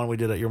did the one we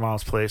did at your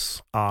mom's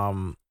place.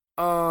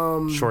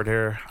 Short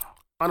hair.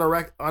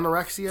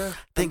 Anorexia? I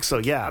think so,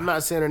 yeah. I'm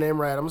not saying her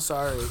name right. I'm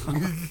sorry.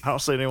 I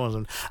don't say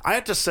anyone's. I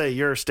have to say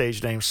your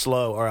stage name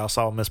slow, or else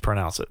I'll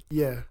mispronounce it.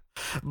 Yeah.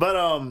 But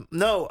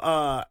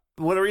no.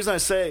 Well, the reason I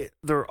say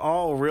they're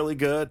all really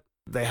good,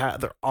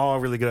 they're all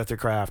really good at their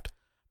craft,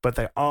 but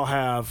they all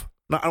have.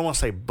 I don't want to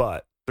say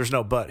but. There's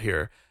no but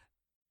here,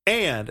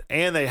 and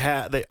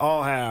they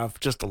all have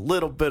just a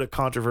little bit of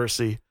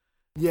controversy.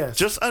 Yes.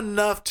 Just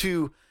enough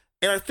to.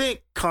 And I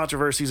think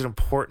controversy is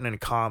important in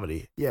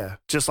comedy. Yeah.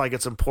 Just like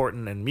it's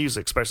important in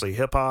music, especially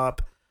hip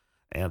hop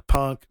and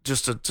punk,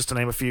 just to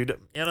name a few.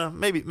 You know,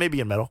 maybe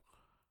in metal.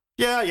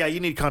 Yeah, you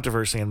need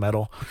controversy in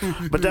metal.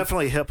 But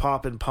definitely hip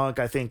hop and punk,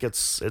 I think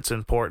it's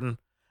important.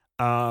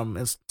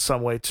 In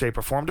some way, shape,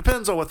 or form.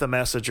 Depends on what the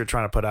message you're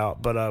trying to put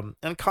out. But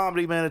in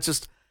comedy, man, I've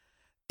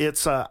been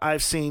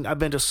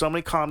to so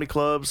many comedy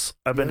clubs.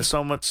 I've been to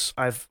so much.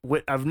 I've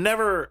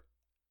never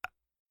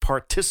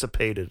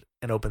participated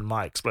in open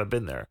mics, but I've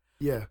been there.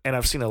 Yeah. And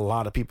I've seen a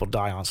lot of people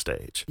die on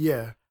stage.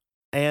 Yeah.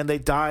 And they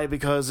die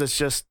because it's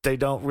just they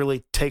don't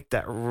really take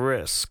that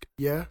risk.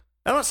 Yeah.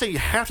 I'm not saying you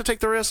have to take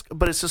the risk,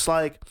 but it's just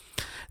like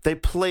they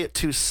play it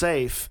too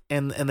safe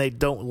and they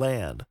don't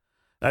land.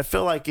 And I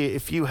feel like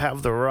if you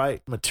have the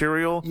right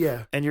material,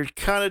 and you're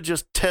kind of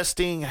just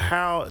testing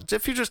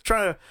if you're just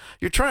trying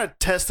to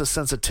test the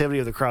sensitivity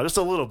of the crowd just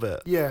a little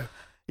bit. Yeah.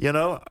 You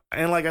know?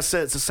 And like I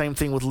said, it's the same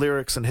thing with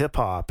lyrics and hip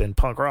hop and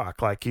punk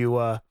rock. Like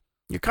you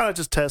kind of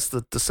just test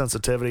the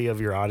sensitivity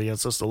of your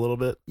audience just a little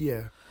bit.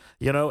 Yeah.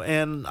 You know,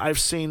 and I've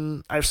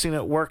seen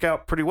it work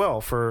out pretty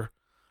well for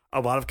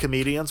a lot of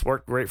comedians.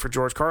 Worked great for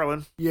George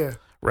Carlin. Yeah.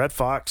 Red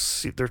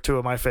Fox, they're two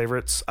of my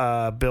favorites.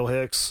 Bill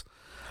Hicks.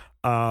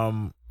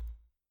 Worked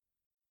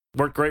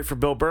great for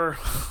Bill Burr.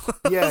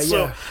 Yeah,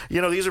 so, you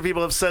know, these are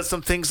people who have said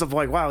some things of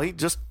like, wow, he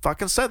just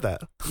fucking said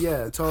that.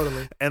 Yeah,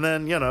 totally. And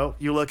then, you know,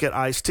 you look at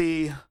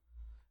Ice-T,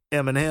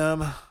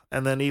 Eminem,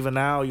 and then even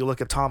now you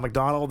look at Tom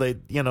McDonald, they,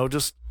 you know,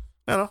 just,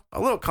 you know, a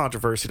little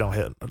controversy don't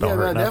hurt man,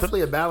 nothing. definitely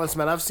a balance,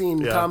 man. I've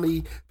seen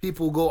comedy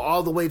people go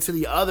all the way to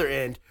the other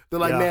end. They're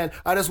like, man,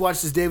 I just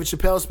watched this David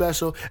Chappelle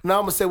special, and now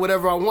I'm going to say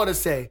whatever I want to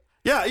say.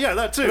 Yeah,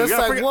 that too. And it's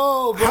like,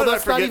 whoa, bro,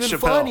 that's not even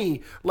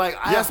funny. Like,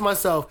 I ask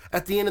myself,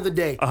 at the end of the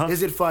day,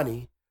 is it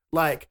funny?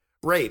 Like,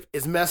 rape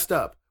is messed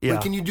up. Yeah.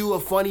 But can you do a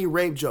funny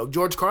rape joke?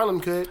 George Carlin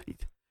could.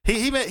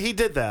 He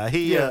did that.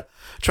 He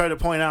tried to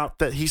point out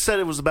that he said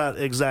it was about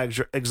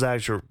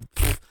exaggeration.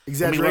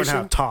 Let me learn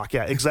how to talk.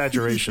 Yeah,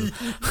 exaggeration.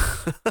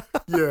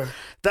 Yeah.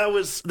 That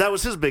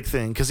was his big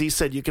thing, because he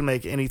said you can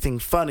make anything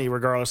funny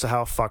regardless of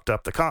how fucked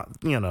up the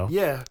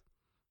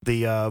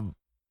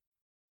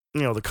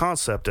the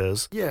concept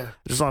is. Yeah.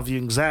 Just not if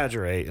you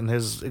exaggerate, and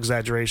his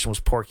exaggeration was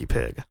Porky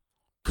Pig.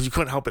 Because you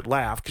couldn't help but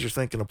laugh because you're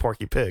thinking of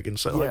Porky Pig and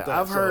so like that.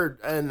 I've heard,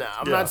 and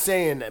I'm not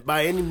saying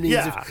by any means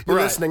if you're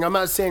listening, I'm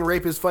not saying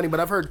rape is funny, but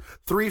I've heard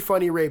 3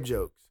 funny rape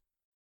jokes.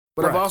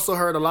 But I've also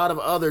heard a lot of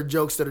other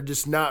jokes that are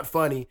just not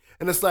funny.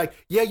 And it's like,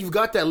 yeah, you've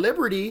got that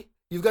liberty,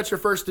 you've got your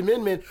First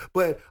Amendment,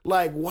 but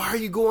like, why are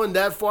you going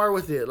that far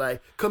with it?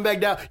 Like, come back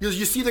down. You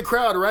see the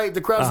crowd, right?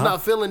 The crowd's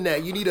not feeling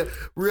that. You need to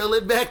reel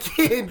it back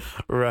in.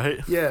 Right.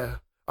 Yeah.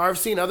 I've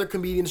seen other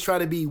comedians try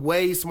to be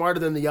way smarter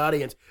than the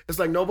audience. It's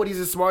like, nobody's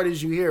as smart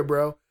as you here,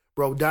 bro.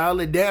 Bro, dial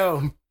it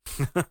down.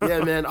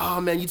 Yeah, man. Oh,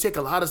 man, you take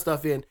a lot of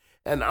stuff in.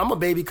 And I'm a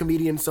baby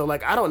comedian, so,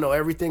 like, I don't know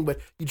everything, but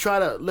you try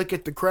to look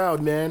at the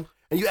crowd, man.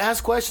 And you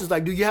ask questions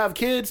like, do you have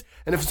kids?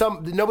 And if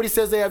nobody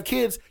says they have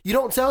kids, you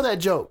don't tell that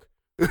joke.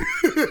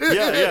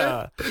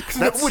 Yeah. Because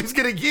nobody's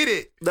going to get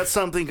it. That's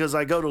something, because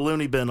I go to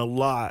Looney Bin a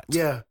lot.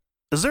 Yeah.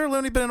 Is there a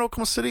Looney Bin in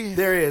Oklahoma City?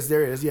 There is,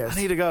 yes.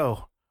 I need to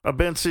go.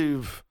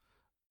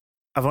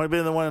 I've only been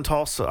to the one in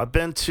Tulsa. I've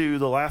been to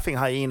the Laughing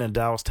Hyena in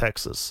Dallas,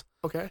 Texas.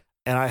 Okay.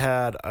 And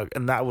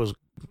and that was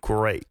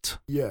great.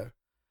 Yeah.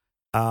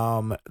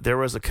 There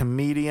was a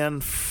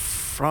comedian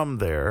from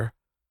there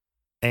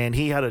and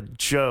he had a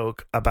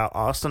joke about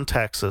Austin,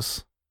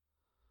 Texas.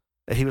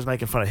 He was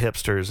making fun of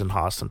hipsters in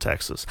Austin,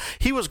 Texas.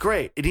 He was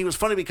great, and he was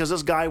funny because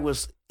this guy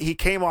he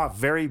came off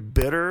very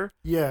bitter.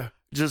 Yeah.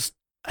 Just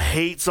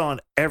hates on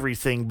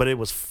everything, but it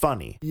was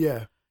funny.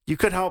 Yeah. You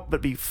couldn't help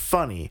but be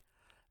funny,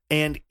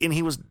 and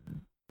he was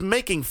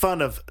making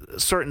fun of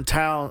certain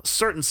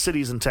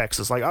cities in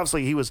Texas. Like,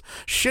 obviously, he was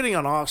shitting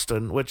on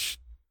Austin, which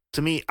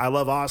to me, I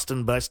love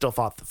Austin, but I still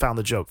found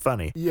the joke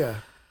funny. Yeah.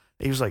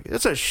 He was like,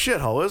 "It's a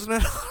shithole, isn't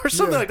it?" or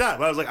something like that.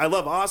 But I was like, "I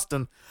love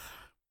Austin."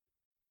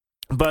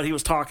 But he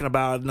was talking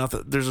about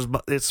nothing.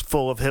 It's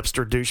full of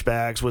hipster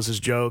douchebags was his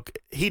joke.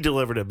 He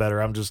delivered it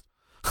better. I'm just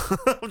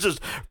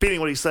repeating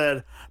what he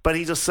said. But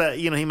he just said,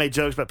 he made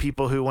jokes about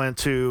people who went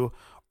to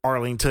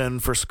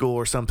Arlington for school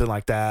or something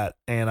like that.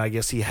 And I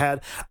guess I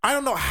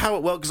don't know how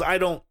it because I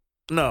don't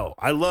know.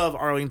 I love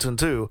Arlington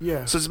too.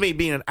 Yeah. So it's me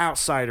being an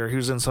outsider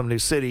who's in some new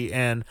city.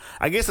 And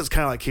I guess it's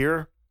kind of like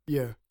here.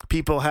 Yeah.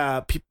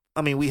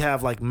 We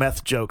have like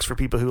meth jokes for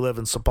people who live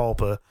in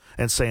Sapulpa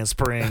and Sand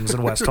Springs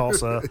and West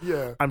Tulsa.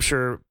 Yeah. I'm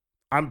sure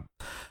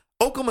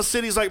Oklahoma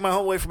City's like my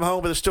home away from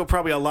home, but there's still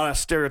probably a lot of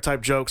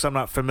stereotype jokes I'm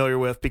not familiar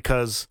with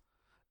because,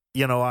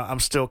 I'm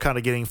still kind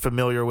of getting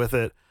familiar with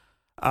it.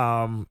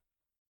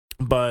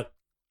 But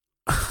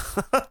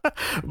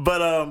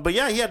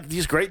yeah, he had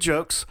these great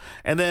jokes.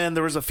 And then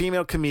there was a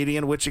female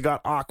comedian, which it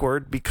got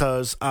awkward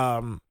because,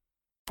 I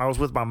was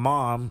with my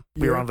mom.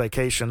 We were on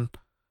vacation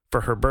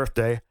for her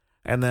birthday.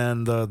 And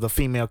then the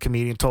female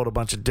comedian told a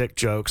bunch of dick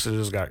jokes.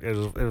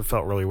 It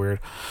felt really weird.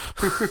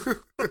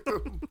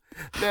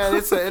 Man,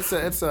 it's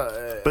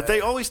a. But they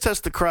always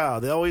test the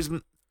crowd.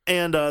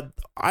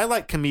 I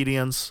like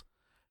comedians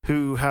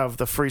who have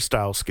the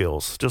freestyle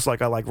skills, just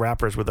like I like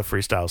rappers with the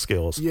freestyle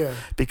skills. Yeah.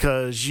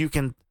 Because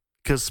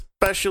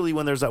especially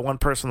when there's that one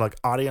person like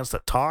audience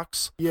that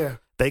talks. Yeah.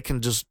 They can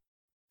just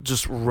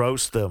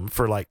roast them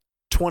for like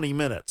 20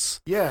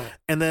 minutes. Yeah.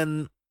 And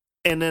then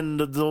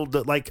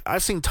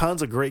I've seen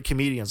tons of great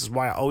comedians. Is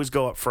why I always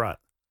go up front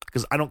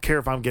because I don't care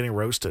if I'm getting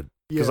roasted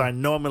because I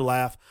know I'm gonna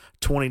laugh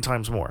 20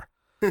 times more.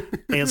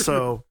 And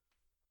so,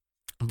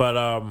 but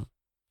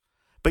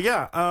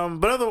yeah,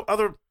 but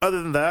other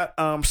than that,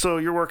 so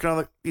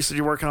you said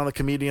you're working on the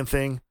comedian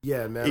thing.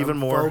 Yeah, man. Even I'm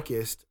more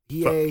focused.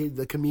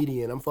 The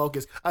comedian. I'm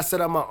focused. I set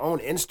up my own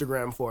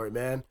Instagram for it,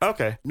 man.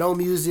 Okay. No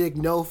music,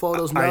 no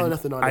photos,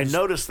 nothing on it. I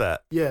noticed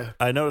that. Yeah.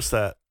 I noticed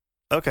that.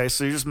 Okay,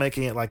 so you're just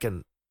making it like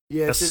a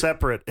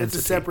separate entity.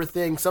 It's a separate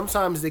thing.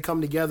 Sometimes they come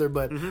together,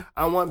 but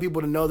I want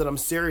people to know that I'm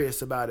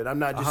serious about it. I'm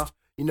not just,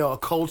 a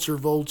culture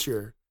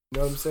vulture. You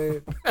know what I'm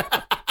saying?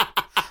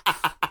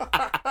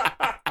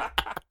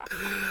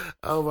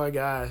 Oh my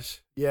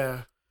gosh.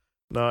 Yeah.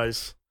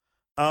 Nice.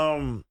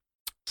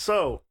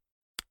 So,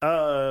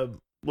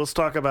 let's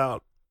talk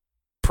about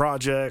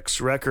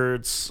projects,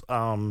 records.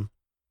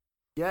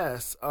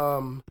 Yes.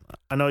 I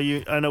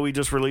know we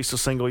just released a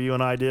single, you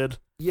and I did.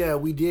 Yeah,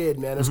 we did,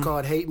 man. It's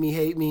called Hate Me,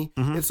 Hate Me.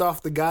 It's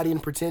off the Gotti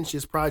and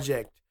Pretentious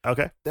project.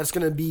 Okay. That's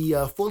going to be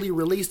fully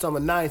released on the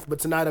 9th, but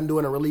tonight I'm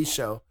doing a release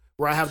show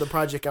where I have the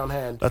project on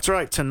hand. That's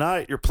right.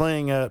 Tonight you're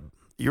playing at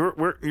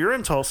you're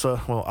in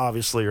Tulsa. Well,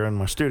 obviously you're in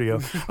my studio.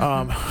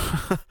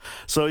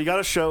 So you got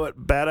a show at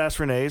Badass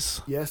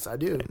Renee's. Yes, I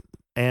do.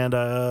 And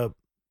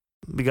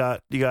you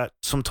got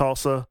some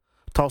Tulsa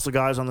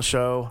guys on the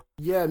show.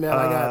 Yeah, man.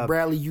 I got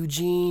Bradley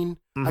Eugene.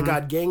 I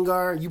got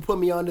Gengar. You put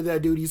me onto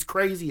that dude. He's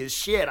crazy as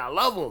shit. I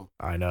love him.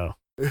 I know.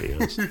 He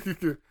is.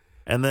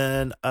 And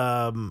then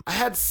I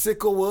had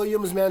Sickle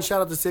Williams, man.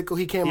 Shout out to Sickle.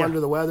 He came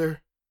under the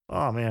weather.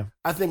 Oh man.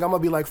 I think I'm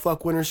gonna be like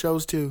fuck winter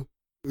shows too.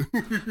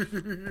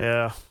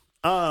 Yeah.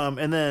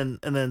 And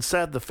then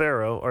Sad the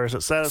Pharaoh, or is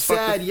it Sad as Fuck?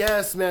 Sad,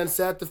 yes, man.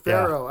 Sad the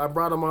Pharaoh. Yeah. I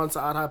brought him on to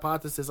Odd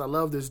Hypothesis. I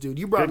love this dude.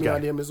 You brought me on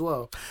to him as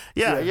well.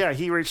 Yeah.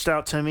 He reached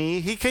out to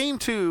me. He came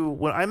to,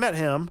 when I met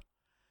him,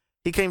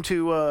 he came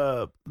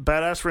to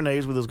Badass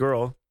Renee's with his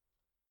girl,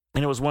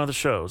 and it was one of the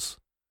shows.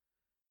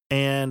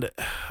 And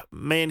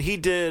man,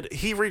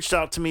 he reached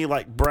out to me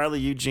like Bradley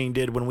Eugene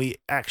did when we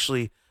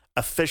actually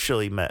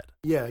officially met.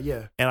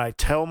 Yeah. And I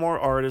tell more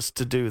artists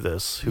to do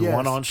this who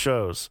went on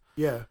shows.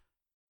 Yeah.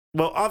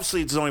 Well,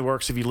 obviously, it only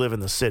works if you live in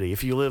the city.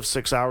 If you live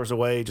 6 hours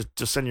away,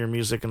 just send me your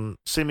music and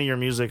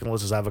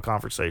let's just have a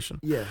conversation.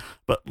 Yeah.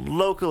 But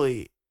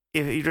locally,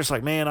 if you're just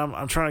like, man,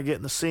 I'm trying to get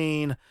in the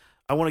scene.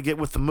 I want to get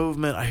with the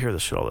movement. I hear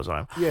this shit all the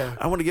time. Yeah.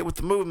 I want to get with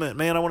the movement,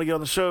 man. I want to get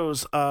on the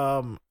shows.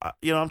 I'm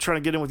trying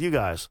to get in with you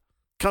guys.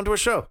 Come to a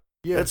show.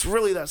 Yeah. It's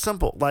really that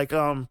simple. Like,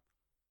 let me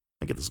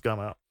get this gum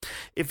out.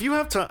 If you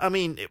have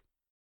time,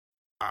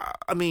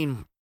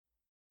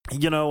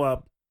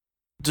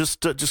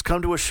 just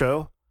come to a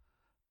show.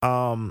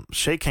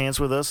 Shake hands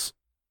with us,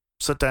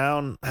 sit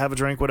down, have a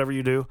drink, whatever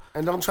you do.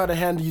 And don't try to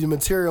hand you the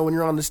material when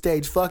you're on the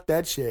stage. Fuck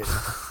that shit.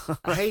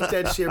 I hate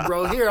that shit,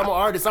 bro. Here, I'm an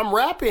artist. I'm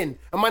rapping.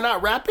 Am I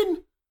not rapping?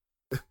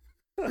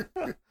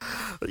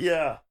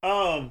 Yeah.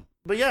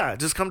 But yeah,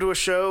 just come to a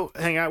show,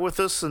 hang out with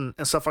us and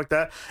stuff like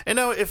that. And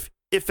if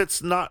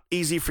it's not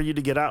easy for you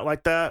to get out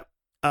like that,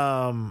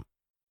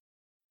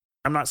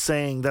 I'm not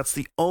saying that's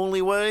the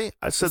only way.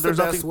 I said It's there's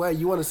the best nothing. way.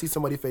 You want to see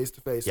somebody face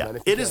to face, Yeah, man.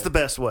 If you it is can. the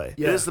best way.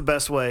 Yeah. It is the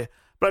best way.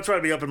 But I try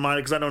to be open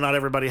minded because I know not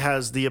everybody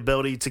has the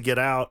ability to get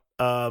out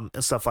and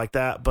stuff like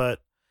that. But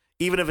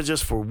even if it's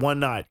just for one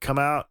night, come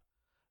out.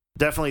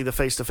 Definitely the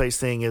face to face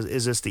thing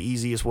is just the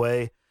easiest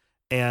way.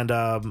 And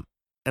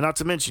not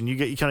to mention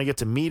you kind of get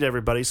to meet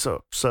everybody.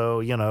 So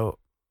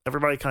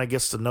everybody kind of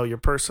gets to know your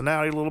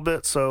personality a little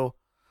bit. So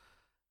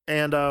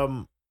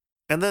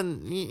and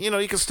then,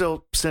 you can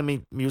still send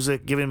me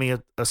music, giving me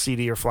a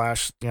CD or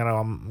flash.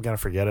 I'm going to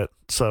forget it.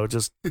 So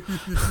just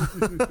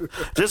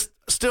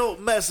still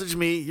message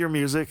me your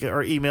music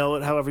or email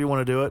it, however you want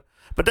to do it.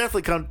 But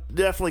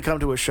definitely come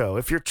to a show.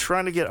 If you're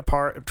trying to be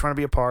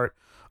a part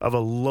of a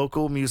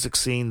local music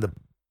scene, the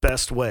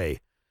best way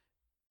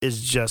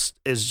is just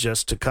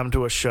to come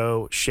to a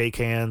show, shake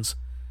hands,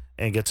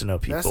 and get to know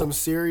people. That's some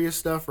serious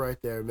stuff right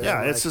there, man.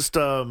 Yeah, it's just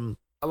a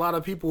lot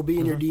of people will be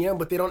in your DM,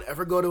 but they don't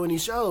ever go to any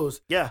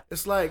shows. Yeah.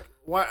 It's like,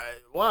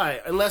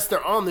 why? Unless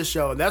they're on the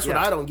show. And that's what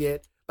I don't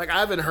get. Like, I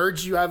haven't heard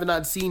you, I have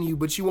not seen you,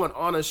 but you want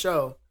on a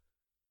show.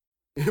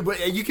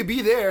 But you could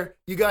be there.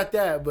 You got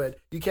that, but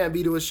you can't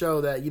be to a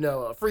show that,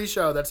 a free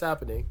show that's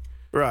happening.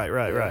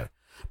 Right.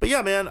 But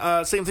yeah,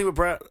 man, same thing with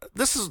Brad.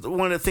 This is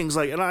one of the things,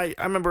 and I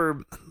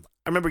remember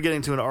getting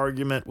into an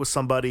argument with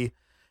somebody.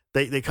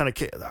 They kind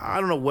of, I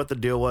don't know what the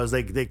deal was.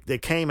 They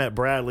came at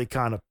Bradley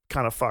kind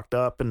of fucked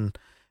up,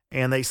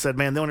 and they said,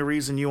 man, the only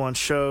reason you on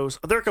shows,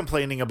 they're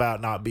complaining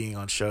about not being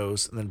on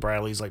shows. And then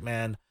Bradley's like,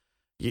 man,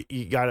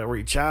 you got to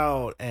reach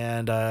out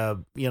and,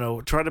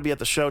 try to be at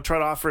the show, try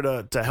to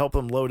offer to help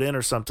them load in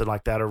or something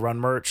like that, or run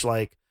merch,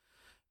 like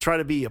try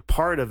to be a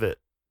part of it,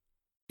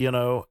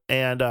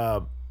 and,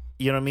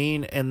 you know what I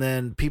mean? And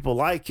then people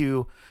like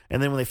you.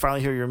 And then when they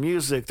finally hear your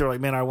music, they're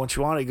like, man, I want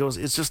you on it. He goes,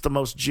 it's just the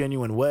most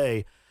genuine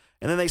way.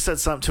 And then they said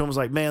something to him was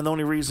like, man, the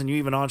only reason you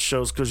even on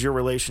shows because your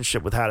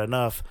relationship with Had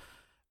Enough.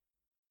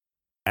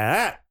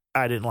 That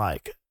I didn't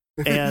like.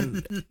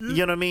 And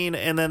you know what I mean?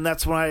 And then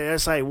that's when I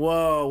say,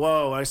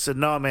 whoa. I said,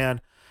 no,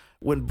 man.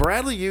 When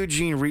Bradley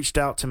Eugene reached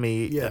out to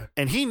me,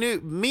 and he knew,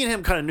 me and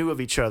him kind of knew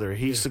of each other.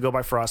 He used to go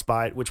by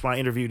Frostbite, which when I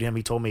interviewed him,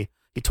 he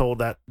told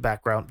that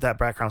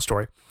background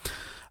story.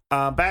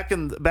 Back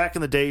in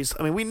the days,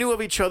 I mean, we knew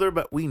of each other,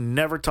 but we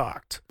never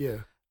talked. Yeah.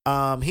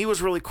 He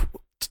was really,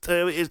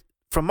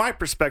 from my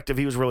perspective,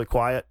 he was really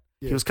quiet.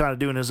 Yeah. He was kind of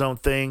doing his own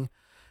thing.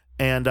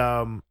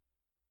 But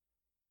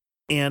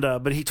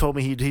he told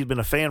me he'd been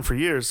a fan for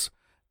years,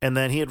 and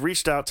then he had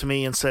reached out to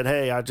me and said,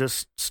 hey, I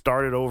just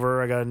started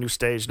over. I got a new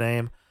stage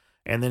name.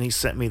 And then he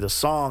sent me the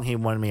song he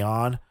wanted me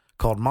on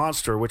called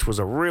Monster, which was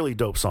a really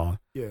dope song.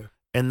 Yeah.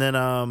 And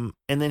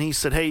then he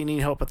said, hey, you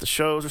need help at the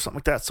shows or something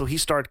like that. So he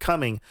started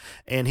coming,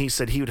 and he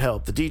said he would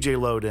help the DJ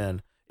load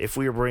in. If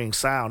we were bringing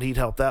sound, he'd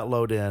help that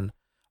load in.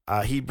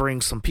 He'd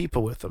bring some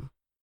people with him.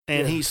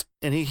 And he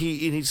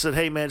said,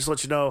 hey man, just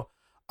let you know,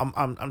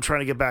 I'm trying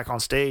to get back on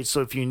stage.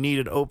 So if you need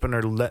an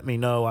opener, let me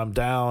know. I'm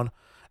down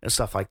and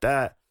stuff like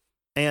that.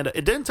 And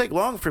it didn't take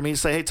long for me to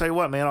say, hey, tell you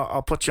what, man,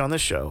 I'll put you on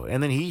this show.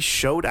 And then he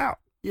showed out.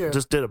 Yeah.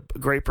 Just did a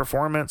great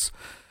performance.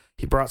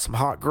 He brought some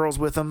hot girls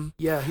with him.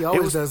 Yeah, he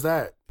always does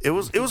that. It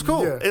was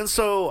cool. Yeah. And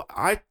so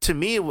I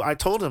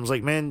told him, I was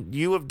like, man,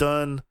 you have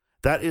done,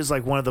 that is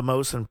like one of the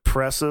most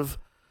impressive,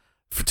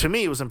 to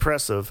me it was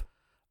impressive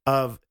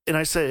and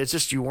I said, it's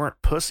just, you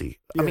weren't pussy.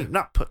 Yeah. I mean,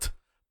 not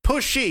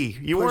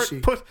pushy. You weren't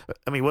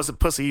it wasn't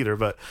pussy either,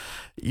 but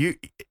you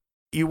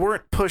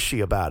weren't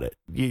pushy about it.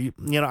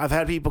 I've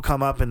had people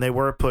come up and they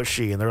were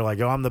pushy and they're like,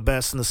 oh, I'm the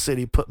best in the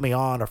city, put me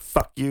on, or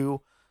fuck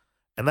you.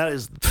 And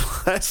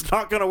that's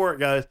not going to work,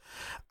 guys.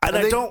 And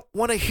I don't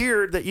want to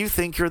hear that you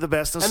think you're the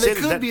best in the city.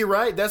 And they could be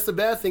right. That's the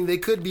bad thing. They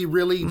could be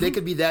really, they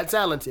could be that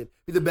talented,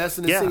 be the best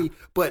in the city.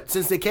 But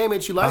since they came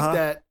at you like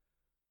that,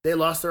 they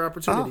lost their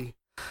opportunity.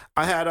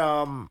 I had,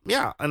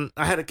 and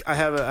I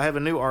have a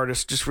new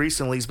artist just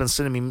recently. He's been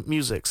sending me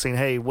music saying,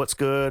 hey, what's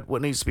good?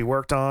 What needs to be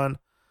worked on?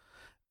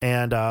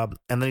 And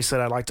then he said,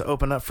 I'd like to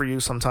open up for you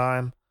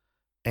sometime.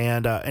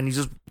 And he's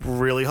just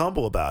really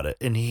humble about it.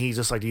 And he's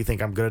just like, do you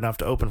think I'm good enough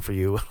to open for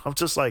you? I'm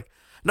just like,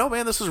 no,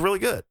 man, this is really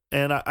good.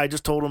 And I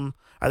just told him,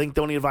 I think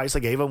the only advice I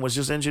gave him was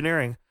just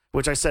engineering,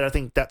 which I said, I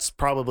think that's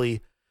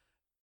probably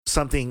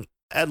something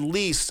at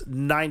least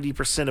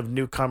 90% of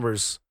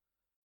newcomers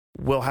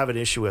will have an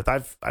issue with.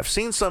 I've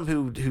seen some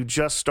who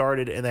just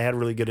started and they had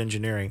really good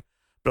engineering,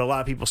 but a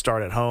lot of people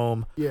start at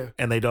home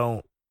and they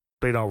don't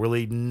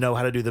really know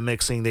how to do the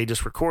mixing. They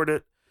just record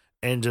it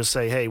and just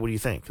say, hey, what do you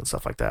think? And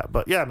stuff like that.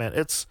 But yeah, man,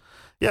 if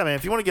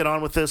you want to get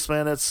on with this,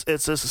 man, it's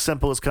just as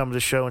simple as coming to the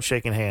show and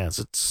shaking hands.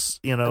 It's,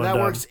 and that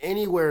works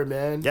anywhere,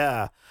 man.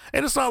 Yeah.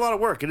 And it's not a lot of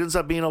work. It ends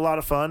up being a lot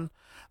of fun.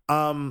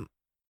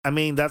 I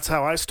mean, that's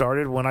how I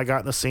started when I got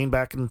in the scene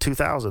back in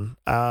 2000.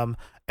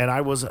 And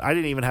I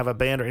didn't even have a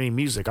band or any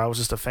music. I was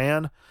just a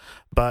fan.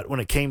 But when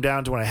it came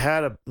down to when I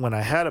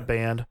had a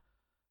band,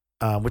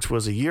 which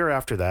was a year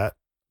after that,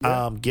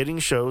 getting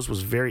shows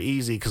was very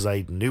easy because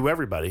I knew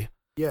everybody.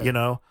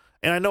 Yeah.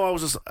 And I know I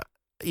was just,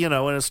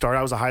 when it started,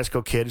 I was a high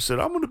school kid who said,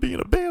 I'm going to be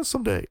in a band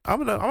someday.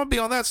 I'm going to be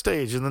on that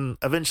stage. And then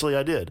eventually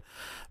I did.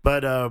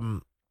 But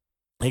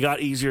It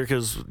got easier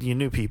because you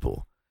knew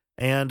people,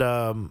 and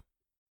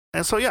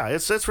so yeah,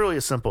 it's really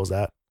as simple as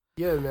that.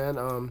 Yeah,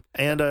 man.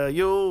 And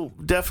you'll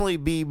definitely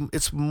be.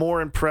 It's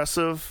more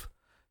impressive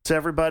to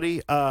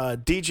everybody.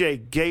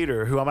 DJ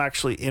Gator, who I'm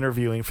actually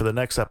interviewing for the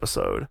next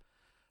episode,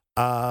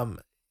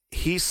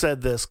 he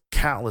said this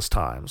countless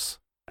times,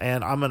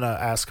 and I'm gonna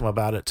ask him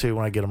about it too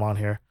when I get him on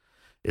here.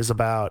 Is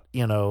about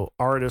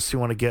artists who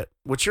want to get.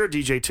 Which you're a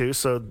DJ too,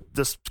 so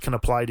this can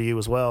apply to you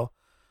as well.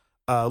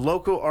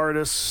 Local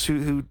artists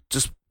who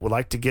just would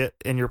like to get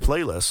in your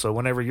playlist. So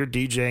whenever you're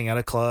DJing at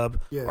a club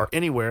or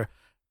anywhere,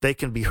 they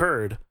can be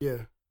heard.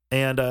 Yeah.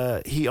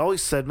 And he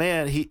always said,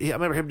 man, I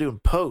remember him doing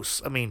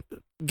posts. I mean,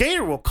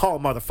 Gator will call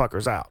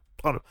motherfuckers out.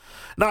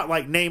 Not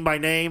like name by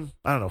name.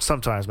 I don't know,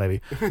 sometimes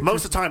maybe.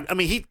 Most of the time, I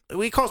mean,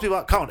 he calls people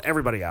out, calling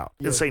everybody out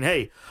and saying,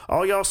 hey,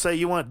 all y'all say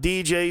you want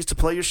DJs to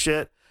play your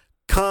shit.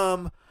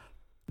 Come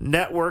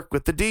network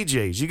with the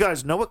DJs. You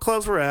guys know what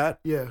clubs we're at.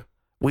 Yeah.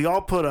 We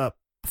all put up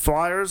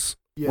flyers.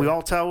 Yeah. We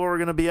all tell where we're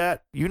going to be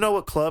at. You know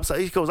what clubs.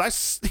 He was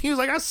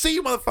like, I see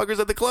you motherfuckers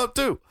at the club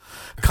too.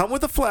 Come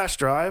with a flash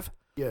drive.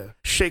 Yeah.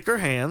 Shake our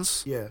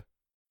hands. Yeah.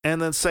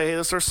 And then say, hey,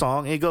 this is our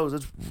song. And he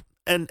goes,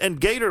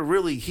 and Gator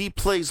really, he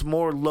plays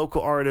more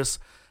local artists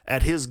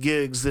at his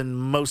gigs than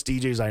most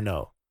DJs I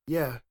know.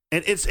 Yeah.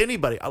 And it's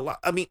anybody.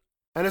 I mean.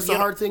 And it's a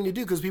hard thing to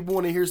do because people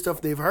want to hear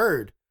stuff they've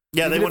heard.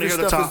 Yeah, they want to hear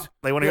the top.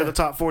 They want to hear the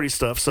top 40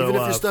 stuff. So even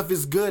if your stuff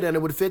is good and it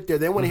would fit there,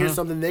 they want to hear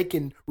something they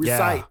can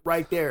recite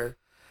right there.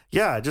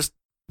 Yeah, just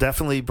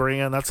definitely bring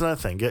in. That's another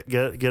thing. Get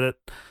it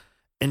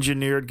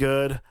engineered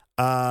good.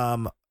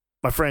 My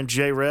friend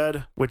Jay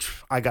Red, which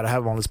I got to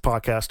have him on this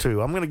podcast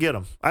too. I'm gonna get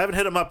him. I haven't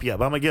hit him up yet,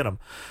 but I'm gonna get him.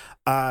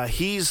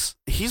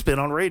 He's been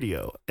on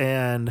radio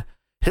and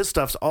his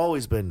stuff's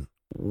always been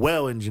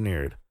well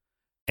engineered.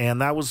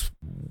 And that was,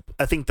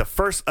 I think, the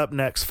first Up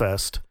Next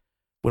Fest.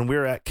 When we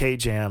were at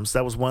K-Jams,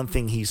 that was one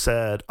thing he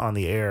said on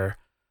the air,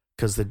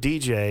 because the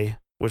DJ,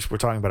 which we're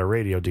talking about a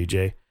radio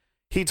DJ,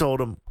 he told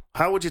him,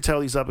 how would you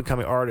tell these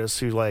up-and-coming artists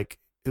who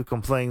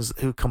complains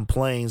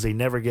they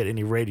never get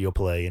any radio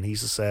play? And he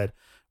just said,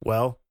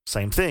 well,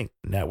 same thing.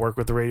 Network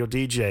with the radio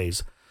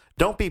DJs.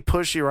 Don't be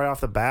pushy right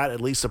off the bat.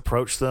 At least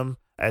approach them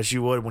as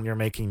you would when you're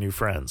making new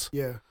friends.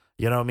 Yeah.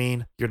 You know what I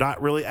mean? You're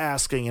not really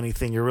asking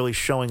anything. You're really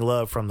showing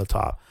love from the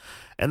top.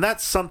 And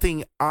that's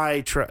something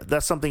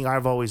that's something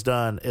I've always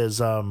done is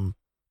I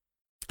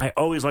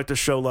always like to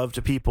show love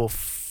to people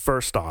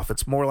first off.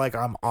 It's more like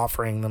I'm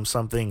offering them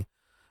something,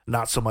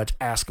 not so much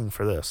asking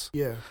for this.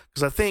 Yeah.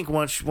 Because I think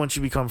once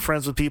you become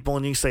friends with people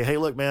and you say, hey,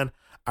 look, man,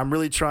 I'm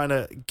really trying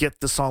to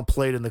get the song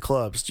played in the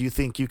clubs. Do you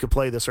think you could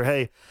play this? Or,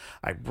 hey,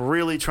 I'm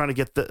really trying to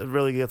get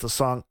the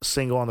song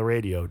single on the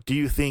radio. Do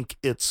you think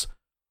it's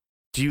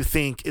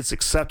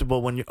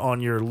acceptable when you're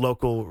on your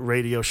local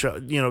radio show?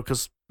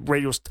 Because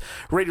radio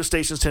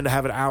stations tend to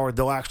have an hour.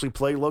 They'll actually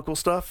play local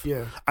stuff.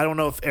 Yeah. I don't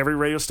know if every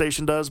radio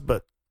station does,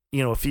 but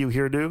a few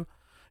here do.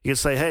 You can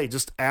say, hey,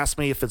 just ask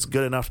me if it's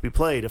good enough to be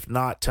played. If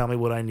not, tell me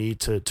what I need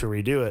to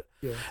redo it.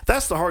 Yeah.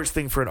 That's the hardest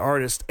thing for an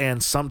artist,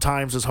 and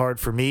sometimes it's hard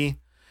for me,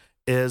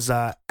 is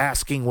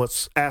asking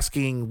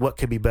what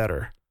could be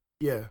better.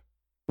 Yeah.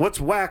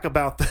 What's whack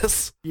about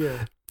this?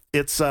 Yeah.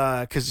 It's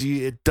because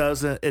it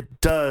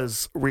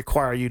does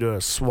require you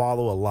to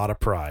swallow a lot of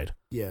pride.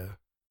 Yeah.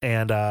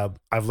 And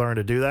I've learned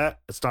to do that.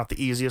 It's not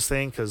the easiest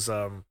thing because,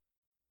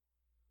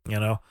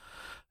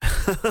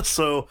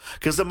 so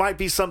because it might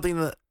be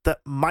something that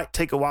might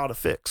take a while to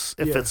fix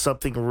if it's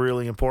something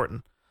really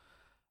important.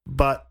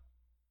 But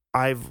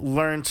I've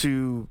learned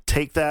to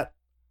take that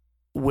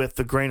with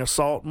a grain of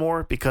salt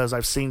more because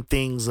I've seen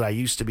things that I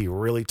used to be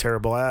really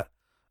terrible at,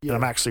 and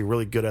I'm actually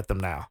really good at them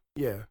now.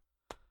 Yeah.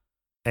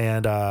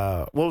 And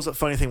what was the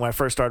funny thing when I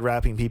first started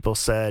rapping? People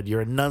said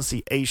your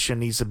enunciation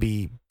needs to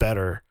be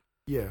better.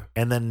 Yeah.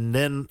 And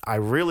then I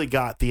really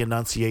got the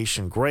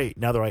enunciation great.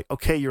 Now they're like,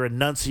 okay, you're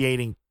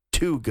enunciating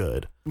too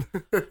good.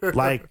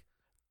 Like,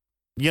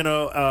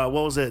 what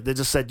was it? They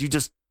just said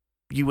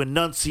you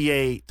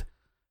enunciate,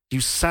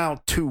 you sound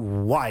too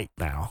white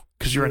now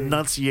because you're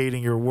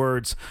enunciating your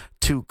words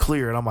too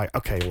clear. And I'm like,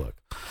 okay, look.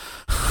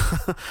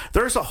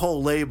 There's a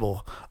whole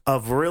label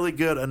of really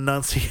good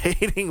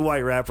enunciating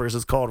white rappers.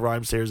 It's called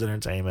Rhymesayers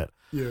Entertainment.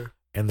 Yeah.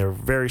 And they're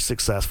very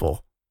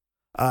successful.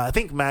 I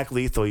think Mac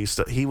Lethal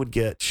he would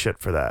get shit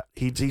for that.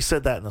 He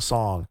said that in a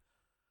song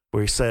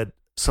where he said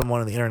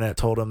someone on the internet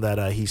told him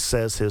that he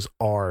says his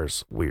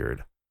R's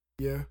weird.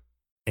 Yeah.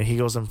 And he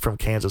goes, I'm from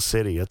Kansas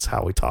City. That's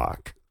how we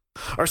talk.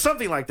 Or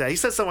something like that. He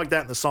said something like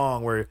that in the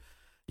song where,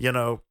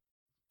 so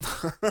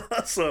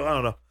I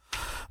don't know.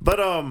 But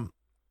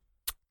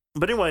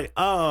anyway,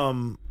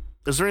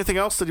 is there anything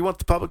else that you want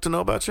the public to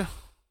know about you?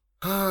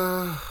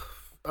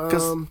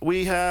 Because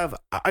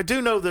I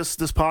do know this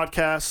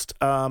podcast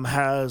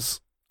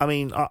has,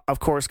 of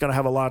course, going to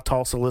have a lot of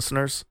Tulsa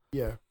listeners.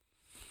 Yeah.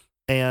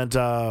 And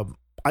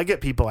I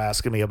get people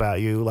asking me about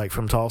you, like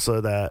from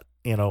Tulsa, that,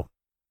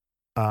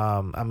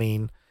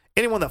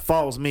 anyone that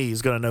follows me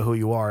is going to know who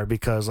you are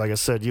because, like I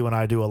said, you and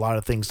I do a lot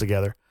of things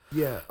together.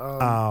 Yeah.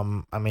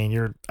 I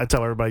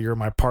tell everybody you're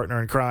my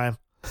partner in crime.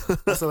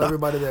 I tell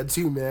everybody that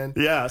too, man.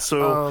 Yeah.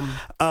 So,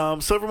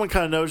 so everyone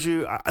kind of knows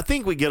you. I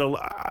think we get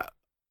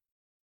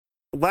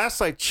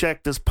last I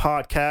checked this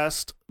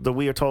podcast, the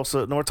We Are Tulsa,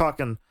 and we're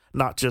talking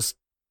not just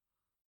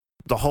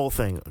the whole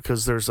thing,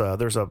 because there's a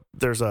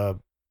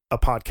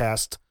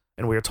podcast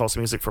and We Are Tulsa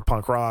Music for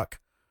punk rock,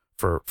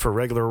 for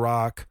regular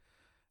rock,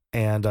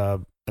 and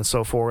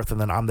so forth,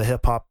 and then I'm the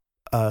hip hop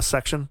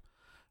section.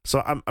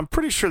 So I'm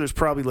pretty sure there's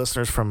probably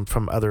listeners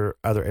from other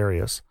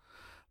areas,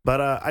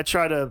 but I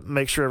try to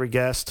make sure every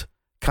guest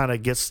kind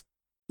of gets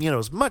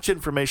as much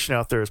information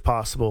out there as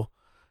possible,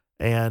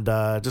 and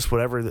just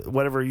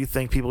whatever you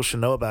think people should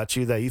know about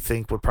you that you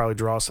think would probably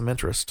draw some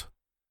interest.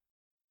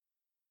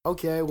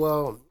 Okay,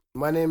 well,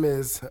 my name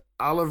is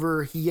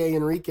Oliver Hiye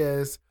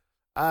Enriquez.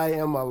 I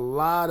am a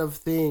lot of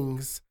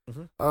things.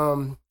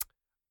 Mm-hmm.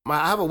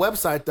 I have a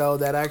website though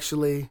that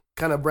actually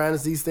kind of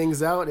brands these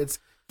things out. It's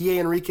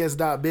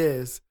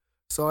hiyeenriquez.biz.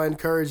 So I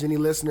encourage any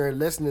listener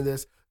listening to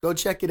this, go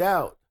check it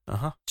out.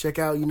 Uh-huh. Check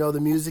out, the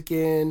music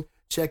in,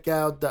 check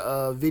out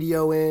the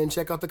video in,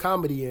 check out the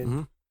comedy in.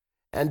 Mm-hmm.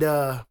 And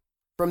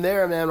from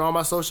there, man, all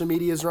my social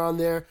medias are on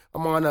there.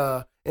 I'm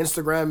on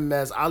Instagram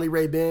as Ali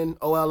Ray Ben,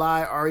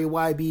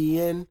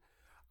 OLIREYBEN.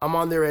 I'm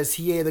on there as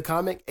Hiye the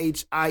Comic,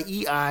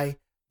 HIEIDA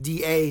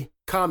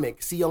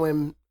Comic,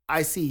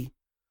 COMIC.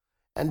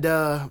 And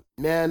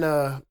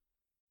man,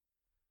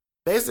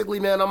 basically,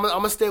 man, I'm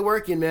gonna stay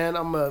working, man.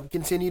 I'm gonna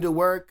continue to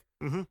work.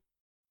 Mm-hmm.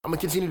 I'm gonna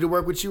continue to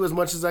work with you as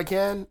much as I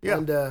can. Yeah.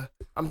 And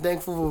I'm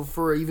thankful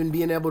for even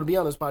being able to be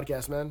on this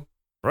podcast, man.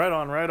 Right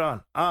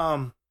on.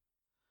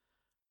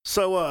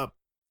 So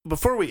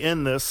before we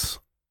end this,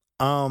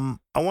 I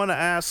want to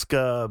ask,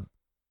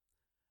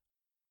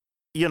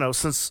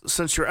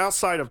 since you're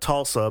outside of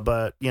Tulsa,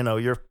 but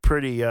you're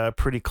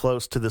pretty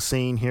close to the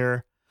scene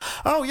here.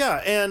 Oh yeah,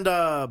 and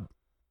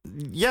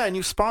and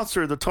you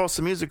sponsored the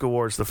Tulsa Music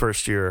Awards the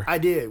first year. I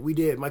did. We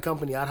did. My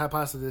company, Odd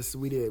Hypothesis,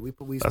 we did. We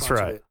That's sponsored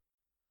right. it.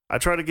 I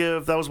try to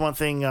give. That was one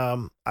thing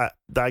that I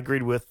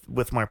agreed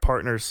with my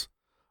partners.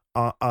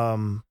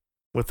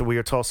 With the We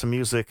Are Tulsa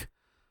Music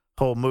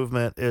whole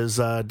movement is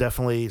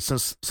definitely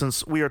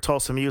since We Are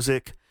Tulsa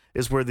Music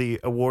is where the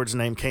awards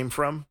name came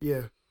from.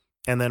 Yeah.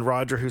 And then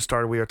Roger, who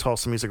started We Are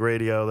Tulsa Music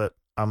Radio, that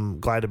I'm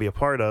glad to be a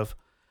part of.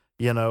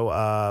 He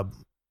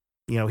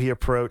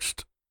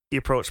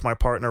approached my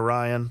partner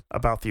Ryan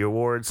about the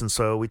awards, and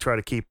so we try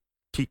to keep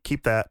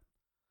that.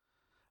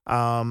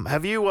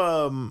 Have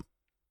you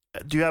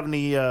do you have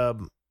any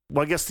well,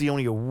 I guess the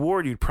only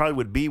award you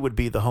probably would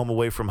be the Home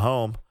Away from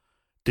Home.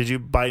 Did you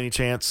by any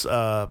chance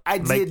I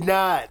did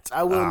not.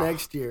 I will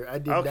next year. I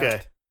did not.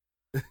 Okay.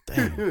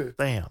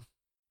 Damn.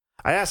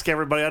 I ask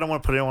everybody. I don't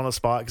want to put anyone on the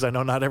spot because I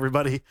know not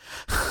everybody.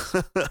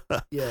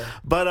 Yeah.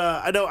 But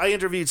I know I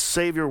interviewed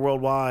Savior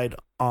Worldwide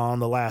on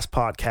the last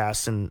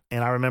podcast, and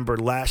I remember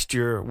last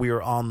year we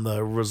were on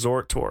the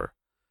resort tour,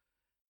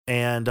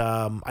 and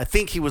I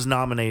think he was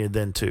nominated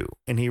then too,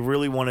 and he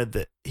really wanted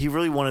the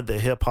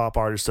Hip Hop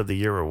Artist of the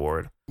Year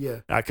award.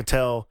 Yeah. I could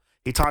tell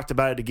he talked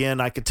about it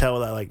again. I could tell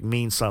that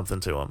means something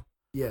to him.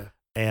 Yeah.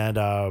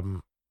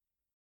 And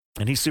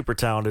he's super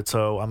talented.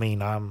 So I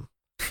mean,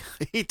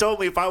 he told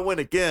me if I win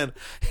again,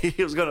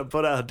 he was going to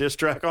put out a diss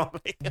track on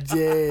me.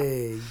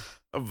 Dang.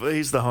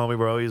 He's the homie,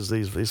 bro.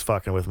 He's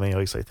fucking with me. At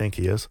least I think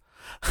he is.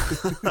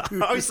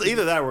 Obviously,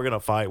 either that or we're going to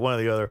fight, one or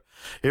the other.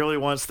 He really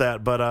wants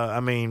that. But, I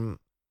mean,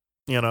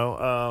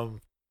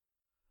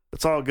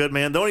 it's all good,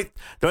 man. The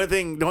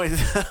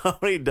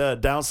only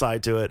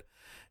downside to it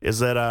is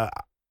that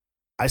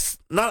it's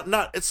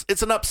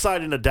an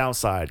upside and a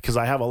downside, because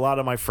I have a lot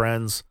of my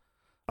friends,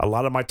 a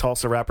lot of my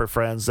Tulsa rapper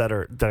friends that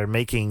are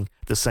making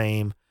the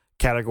same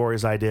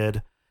categories I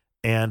did,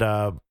 and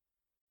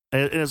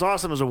as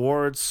awesome as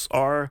awards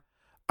are,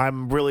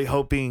 I'm really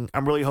hoping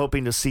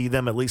to see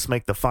them at least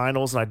make the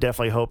finals, and I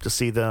definitely hope to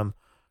see them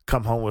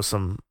come home with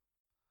some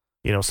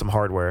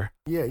hardware.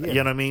 Yeah. You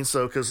know what I mean?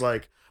 So because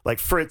like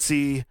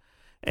Fritzy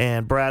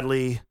and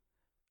Bradley,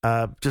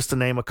 just to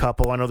name a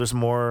couple. I know there's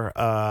more.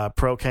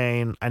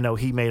 Procane, I know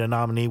he made a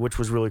nominee, which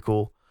was really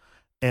cool,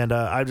 and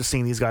I've just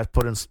seen these guys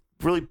put in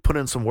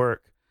some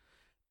work,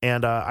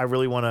 and I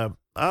really want to.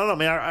 I don't know,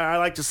 man. I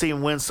like to see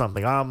him win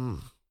something. You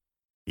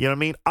know what I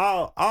mean?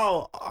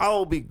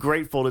 I'll be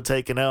grateful to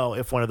take an L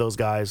if one of those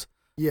guys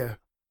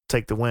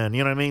take the win.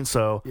 You know what I mean?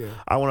 So yeah.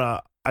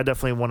 I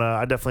definitely want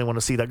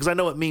to see that, because I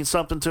know it means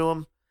something to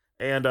him,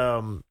 and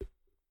I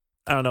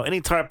don't know,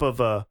 any type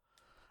of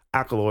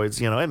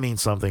accolades, it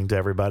means something to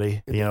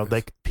everybody.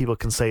 People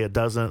can say it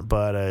doesn't,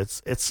 but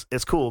it's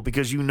cool,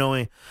 because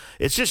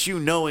it's just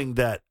knowing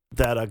that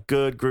a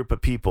good group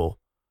of people,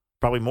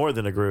 probably more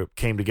than a group,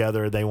 came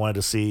together. They wanted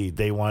to see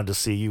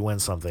you win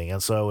something,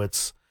 and so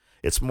it's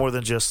more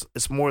than just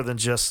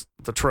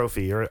the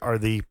trophy or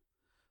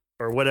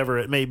whatever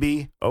it may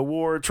be,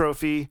 award,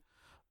 trophy,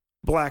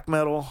 black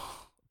pedal,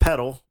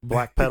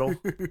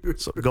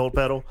 so gold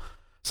pedal.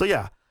 So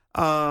yeah,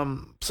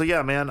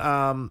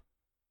 man.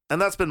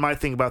 And that's been my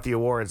thing about the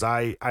awards.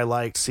 I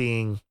like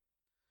seeing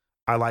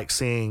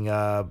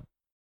other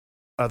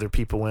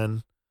people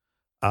win.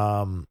 You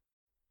know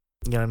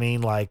what I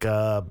mean? Like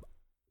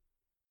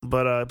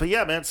But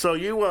yeah, man. So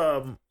you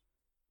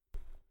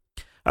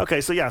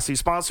okay? So yeah, so you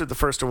sponsored the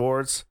first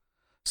awards.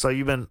 So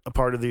you've been a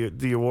part of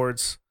the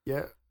awards.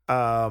 Yeah.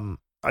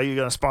 Are you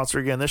gonna sponsor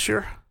again this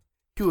year?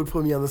 You would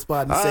put me on the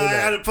spot and say I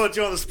that. had to put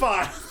you on the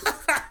spot.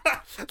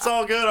 It's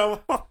all good.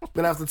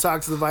 Gonna have to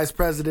talk to the vice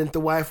president, the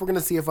wife. We're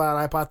gonna see if our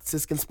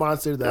Hypothesis can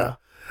sponsor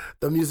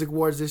the music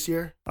awards this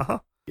year.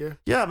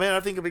 Yeah, man. I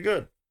think it'd be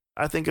good.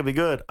 But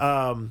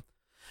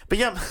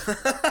yeah,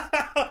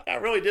 I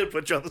really did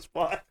put you on the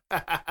spot.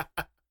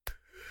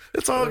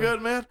 It's all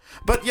good, man.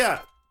 But yeah,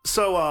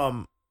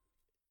 so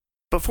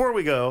before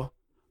we go,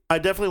 I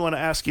definitely want to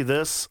ask you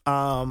this.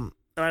 And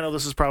I know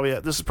this is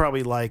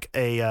probably like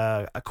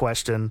a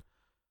question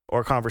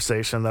or a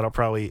conversation that'll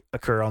probably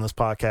occur on this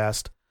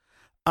podcast.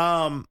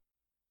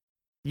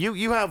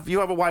 You have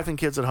a wife and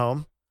kids at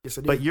home. Yes,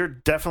 I do. But you're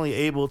definitely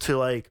able to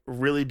like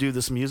really do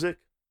this music,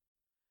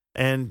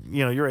 and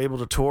you're able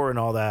to tour and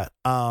all that.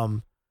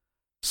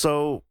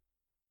 So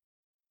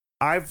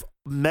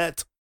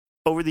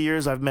over the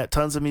years I've met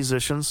tons of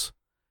musicians,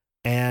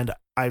 and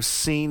I've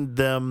seen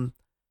them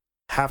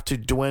have to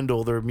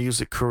dwindle their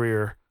music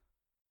career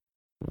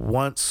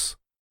once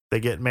they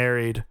get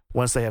married,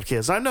 once they have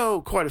kids. I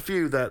know quite a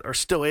few that are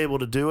still able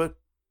to do it,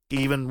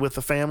 even with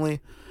the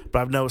family, but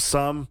I've known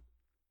some,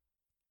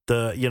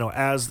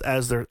 as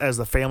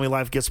the family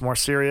life gets more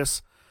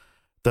serious,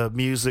 the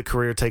music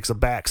career takes a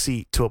back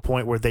seat to a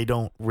point where they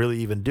don't really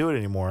even do it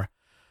anymore.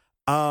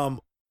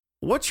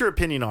 What's your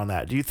opinion on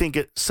that? Do you think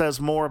it says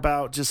more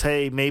about just,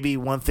 hey, maybe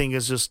one thing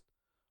is just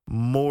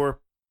more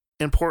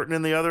important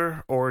than the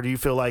other, or do you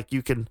feel like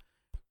you can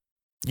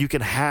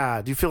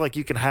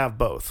have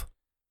both?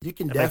 You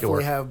can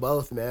definitely have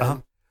both,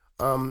 man.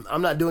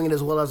 I'm not doing it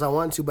as well as I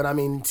want to, but I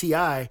mean,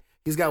 T.I.,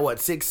 he's got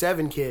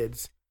 6-7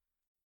 kids.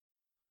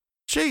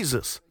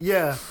 Jesus.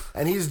 Yeah,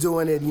 and he's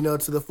doing it,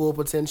 to the full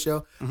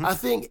potential. Mm-hmm. I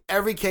think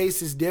every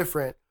case is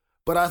different,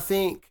 but I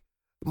think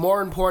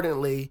more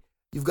importantly,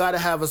 you've got to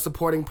have a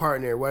supporting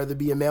partner, whether it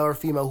be a male or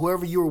female,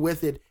 whoever you were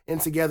with it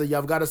and together,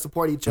 y'all got to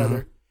support each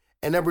other.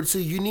 And number 2,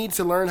 you need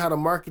to learn how to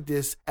market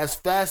this as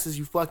fast as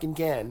you fucking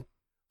can.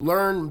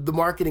 Learn the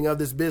marketing of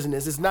this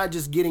business. It's not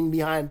just getting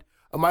behind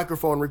a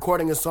microphone,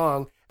 recording a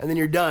song, and then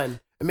you're done,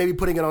 and maybe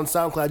putting it on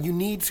SoundCloud. You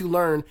need to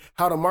learn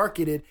how to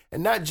market it,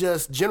 and not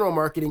just general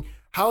marketing.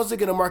 How's it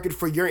going to market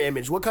for your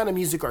image? What kind of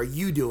music are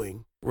you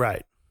doing?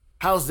 Right.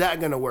 How's that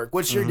going to work?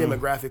 What's your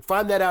demographic?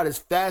 Find that out as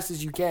fast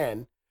as you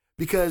can,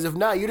 because if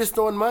not, you're just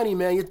throwing money,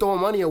 man. You're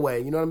throwing money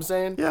away. You know what I'm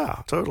saying?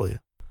 Yeah, totally.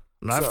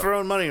 And I've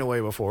thrown money away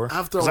before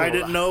because I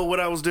didn't know what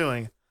I was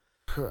doing.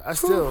 I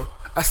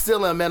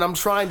still am, man. I'm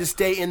trying to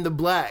stay in the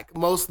black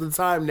most of the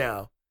time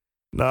now.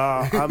 No,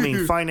 I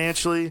mean,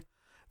 financially,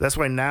 that's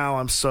why now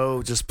I'm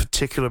so just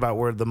particular about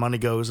where the money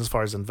goes as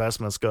far as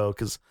investments go.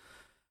 Because,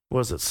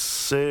 was it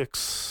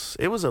 6?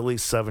 It was at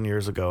least 7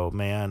 years ago,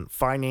 man.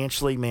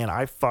 Financially, man,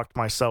 I fucked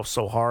myself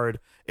so hard,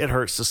 it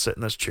hurts to sit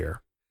in this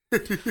chair.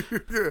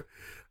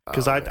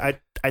 Because I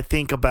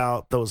think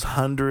about those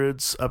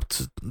hundreds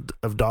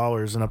of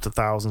dollars and up to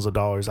thousands of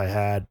dollars I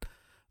had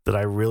that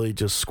I really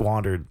just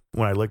squandered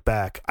when I look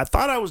back. I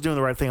thought I was doing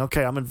the right thing.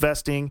 Okay, I'm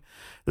investing.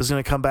 This is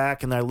going to come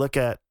back. And I look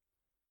at,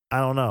 I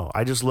don't know.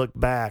 I just look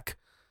back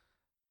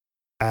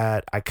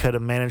at, I could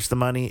have managed the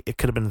money. It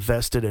could have been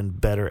invested in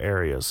better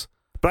areas.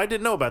 But I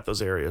didn't know about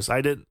those areas.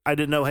 I didn't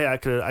know, hey, I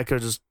could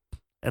have just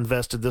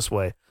invested this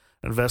way,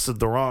 invested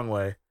the wrong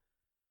way.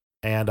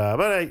 And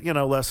but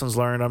lessons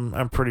learned.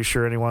 I'm pretty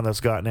sure anyone that's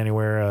gotten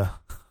anywhere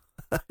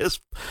has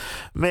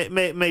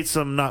made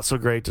some not so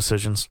great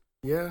decisions.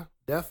 Yeah,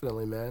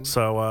 definitely, man.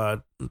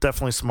 So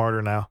definitely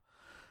smarter now.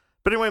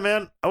 But anyway,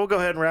 man, I will go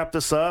ahead and wrap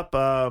this up.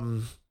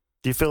 Do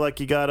you feel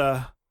like you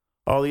got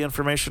all the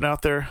information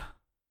out there?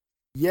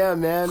 Yeah,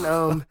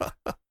 man.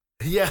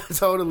 Yeah,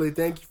 totally.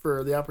 Thank you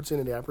for the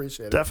opportunity. I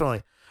appreciate it.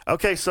 Definitely.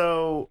 Okay,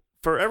 so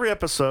for every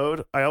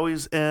episode, I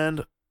always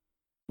end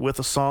with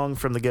a song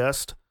from the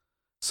guest.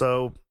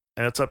 So,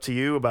 and it's up to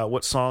you about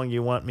what song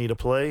you want me to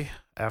play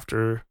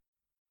after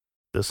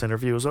this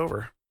interview is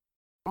over.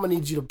 I'm going to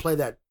need you to play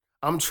that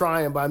I'm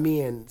Trying by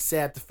me and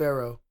Sad the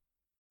Pharaoh.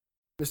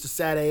 Mr.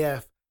 Sad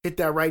AF. Hit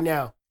that right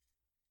now.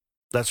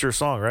 That's your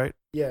song, right?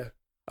 Yeah.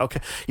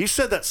 Okay. You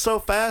said that so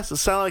fast, it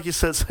sounded like you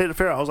said Sad the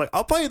Pharaoh. I was like,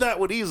 I'll play that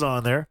when he's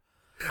on there.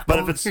 But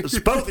if it's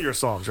both of your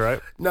songs, right?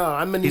 No,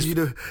 I'm going to need you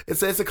to...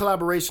 It's a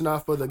collaboration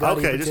off of the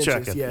Guardian Okay, just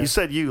checking. Yeah. You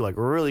said you like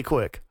really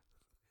quick.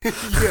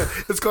 Yeah,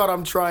 it's called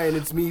I'm Trying.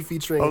 It's me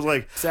featuring I was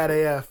like, Sad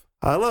AF.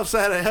 I love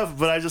Sad AF,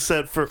 but I just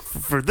said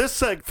for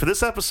this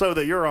episode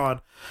that you're on,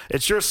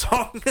 it's your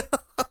song.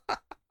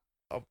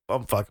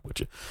 I'm fucking with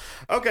you.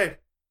 Okay.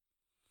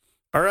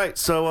 All right,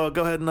 so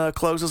go ahead and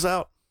close us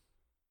out.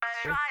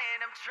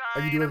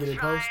 Are you doing it in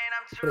post?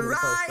 Put it in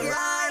post,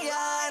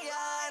 right?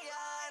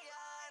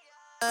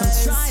 I'm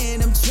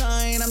trying. I'm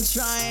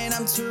fighting.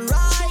 I'm too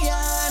tired.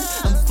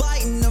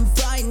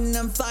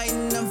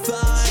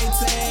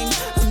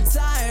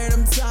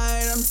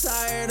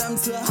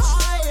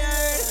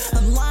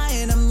 I'm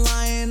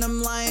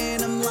lying,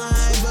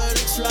 but I'm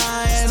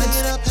trying.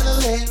 Staying up in the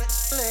late.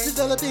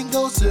 developing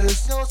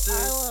ghosters.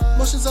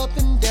 Motions up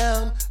and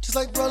down, just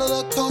like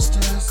roller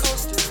coasters.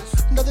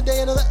 Another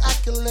day, another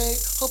accolade.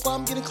 Hope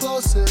I'm getting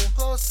closer.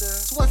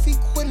 So my feet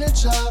quitting a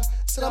job.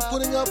 Said I'm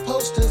putting up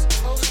posters.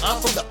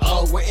 I'm from the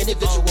O, where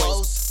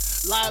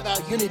individuals lie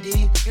about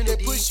unity. They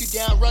push you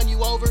down, run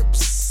you over.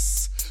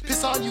 Psst.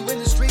 Piss on you in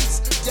the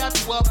streets. Dap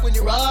you up when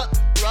you're up.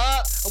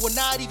 I will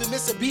not even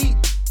miss a beat.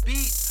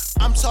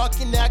 I'm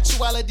talking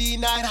actuality,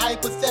 not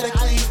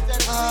hypothetically.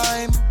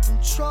 I'm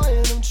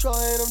trying.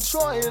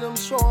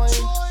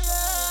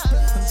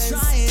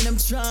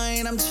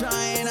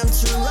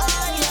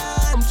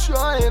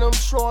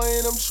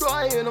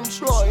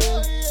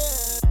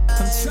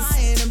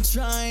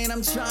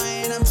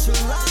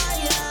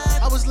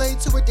 I was late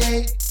to a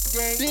date,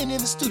 been in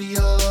the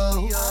studio,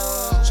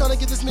 trying to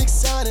get this mix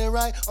sounding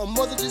right on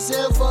more than just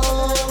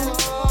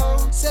headphones.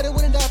 Said it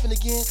wouldn't happen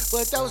again,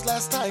 but that was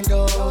last time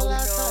though.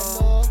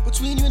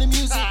 Between you and the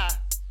music,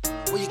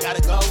 where you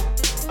gotta go.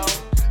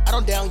 I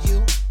don't down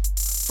you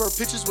for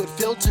pictures with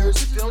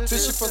filters,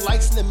 fishing for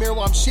likes in the mirror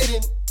while I'm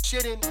shitting.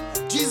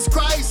 Jesus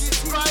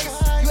Christ,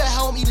 you at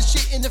home eating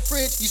shit in the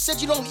fridge. You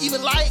said you don't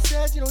even like.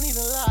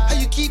 How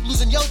you keep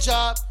losing your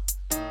job?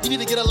 You need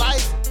to get a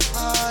life.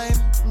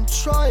 I'm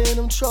trying. And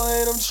I'm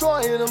trying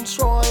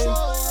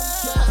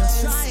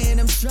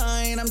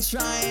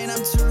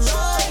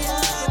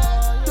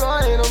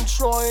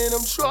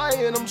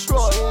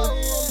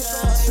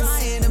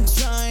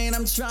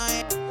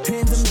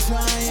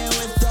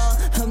with all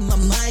of my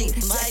might.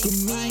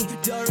 Taking me,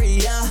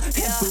 Doria,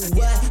 and for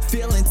what?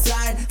 Feeling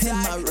tired, and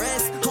my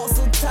wrist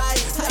also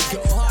tight. I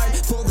go hard,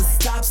 pull the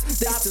stops,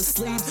 they still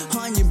sleep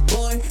on your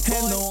boy.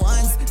 And the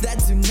ones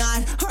that do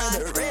not are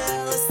the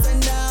realest I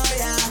know,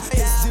 yeah.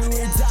 It's do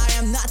or die,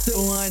 I'm not the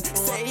one.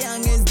 Stay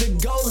young is the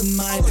goal of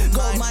mine.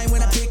 Gold mine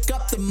when I pick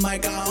up the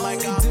mic. I only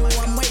do,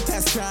 I'm way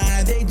past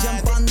trying. They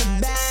jump on the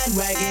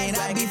bandwagon,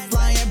 I be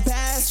flying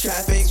past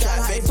traffic.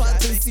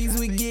 Hypotheses,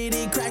 we get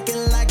it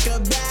cracking like a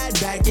bad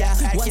back, yeah.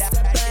 One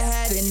step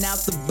ahead and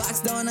out the box,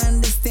 don't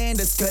understand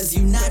us, cause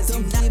you not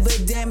don't give a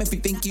damn. If you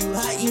think you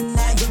hot, you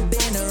never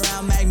been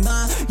around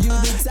magma. You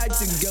the type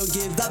to go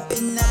give up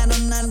and I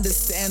don't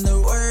understand the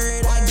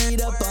word. I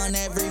get up on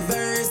every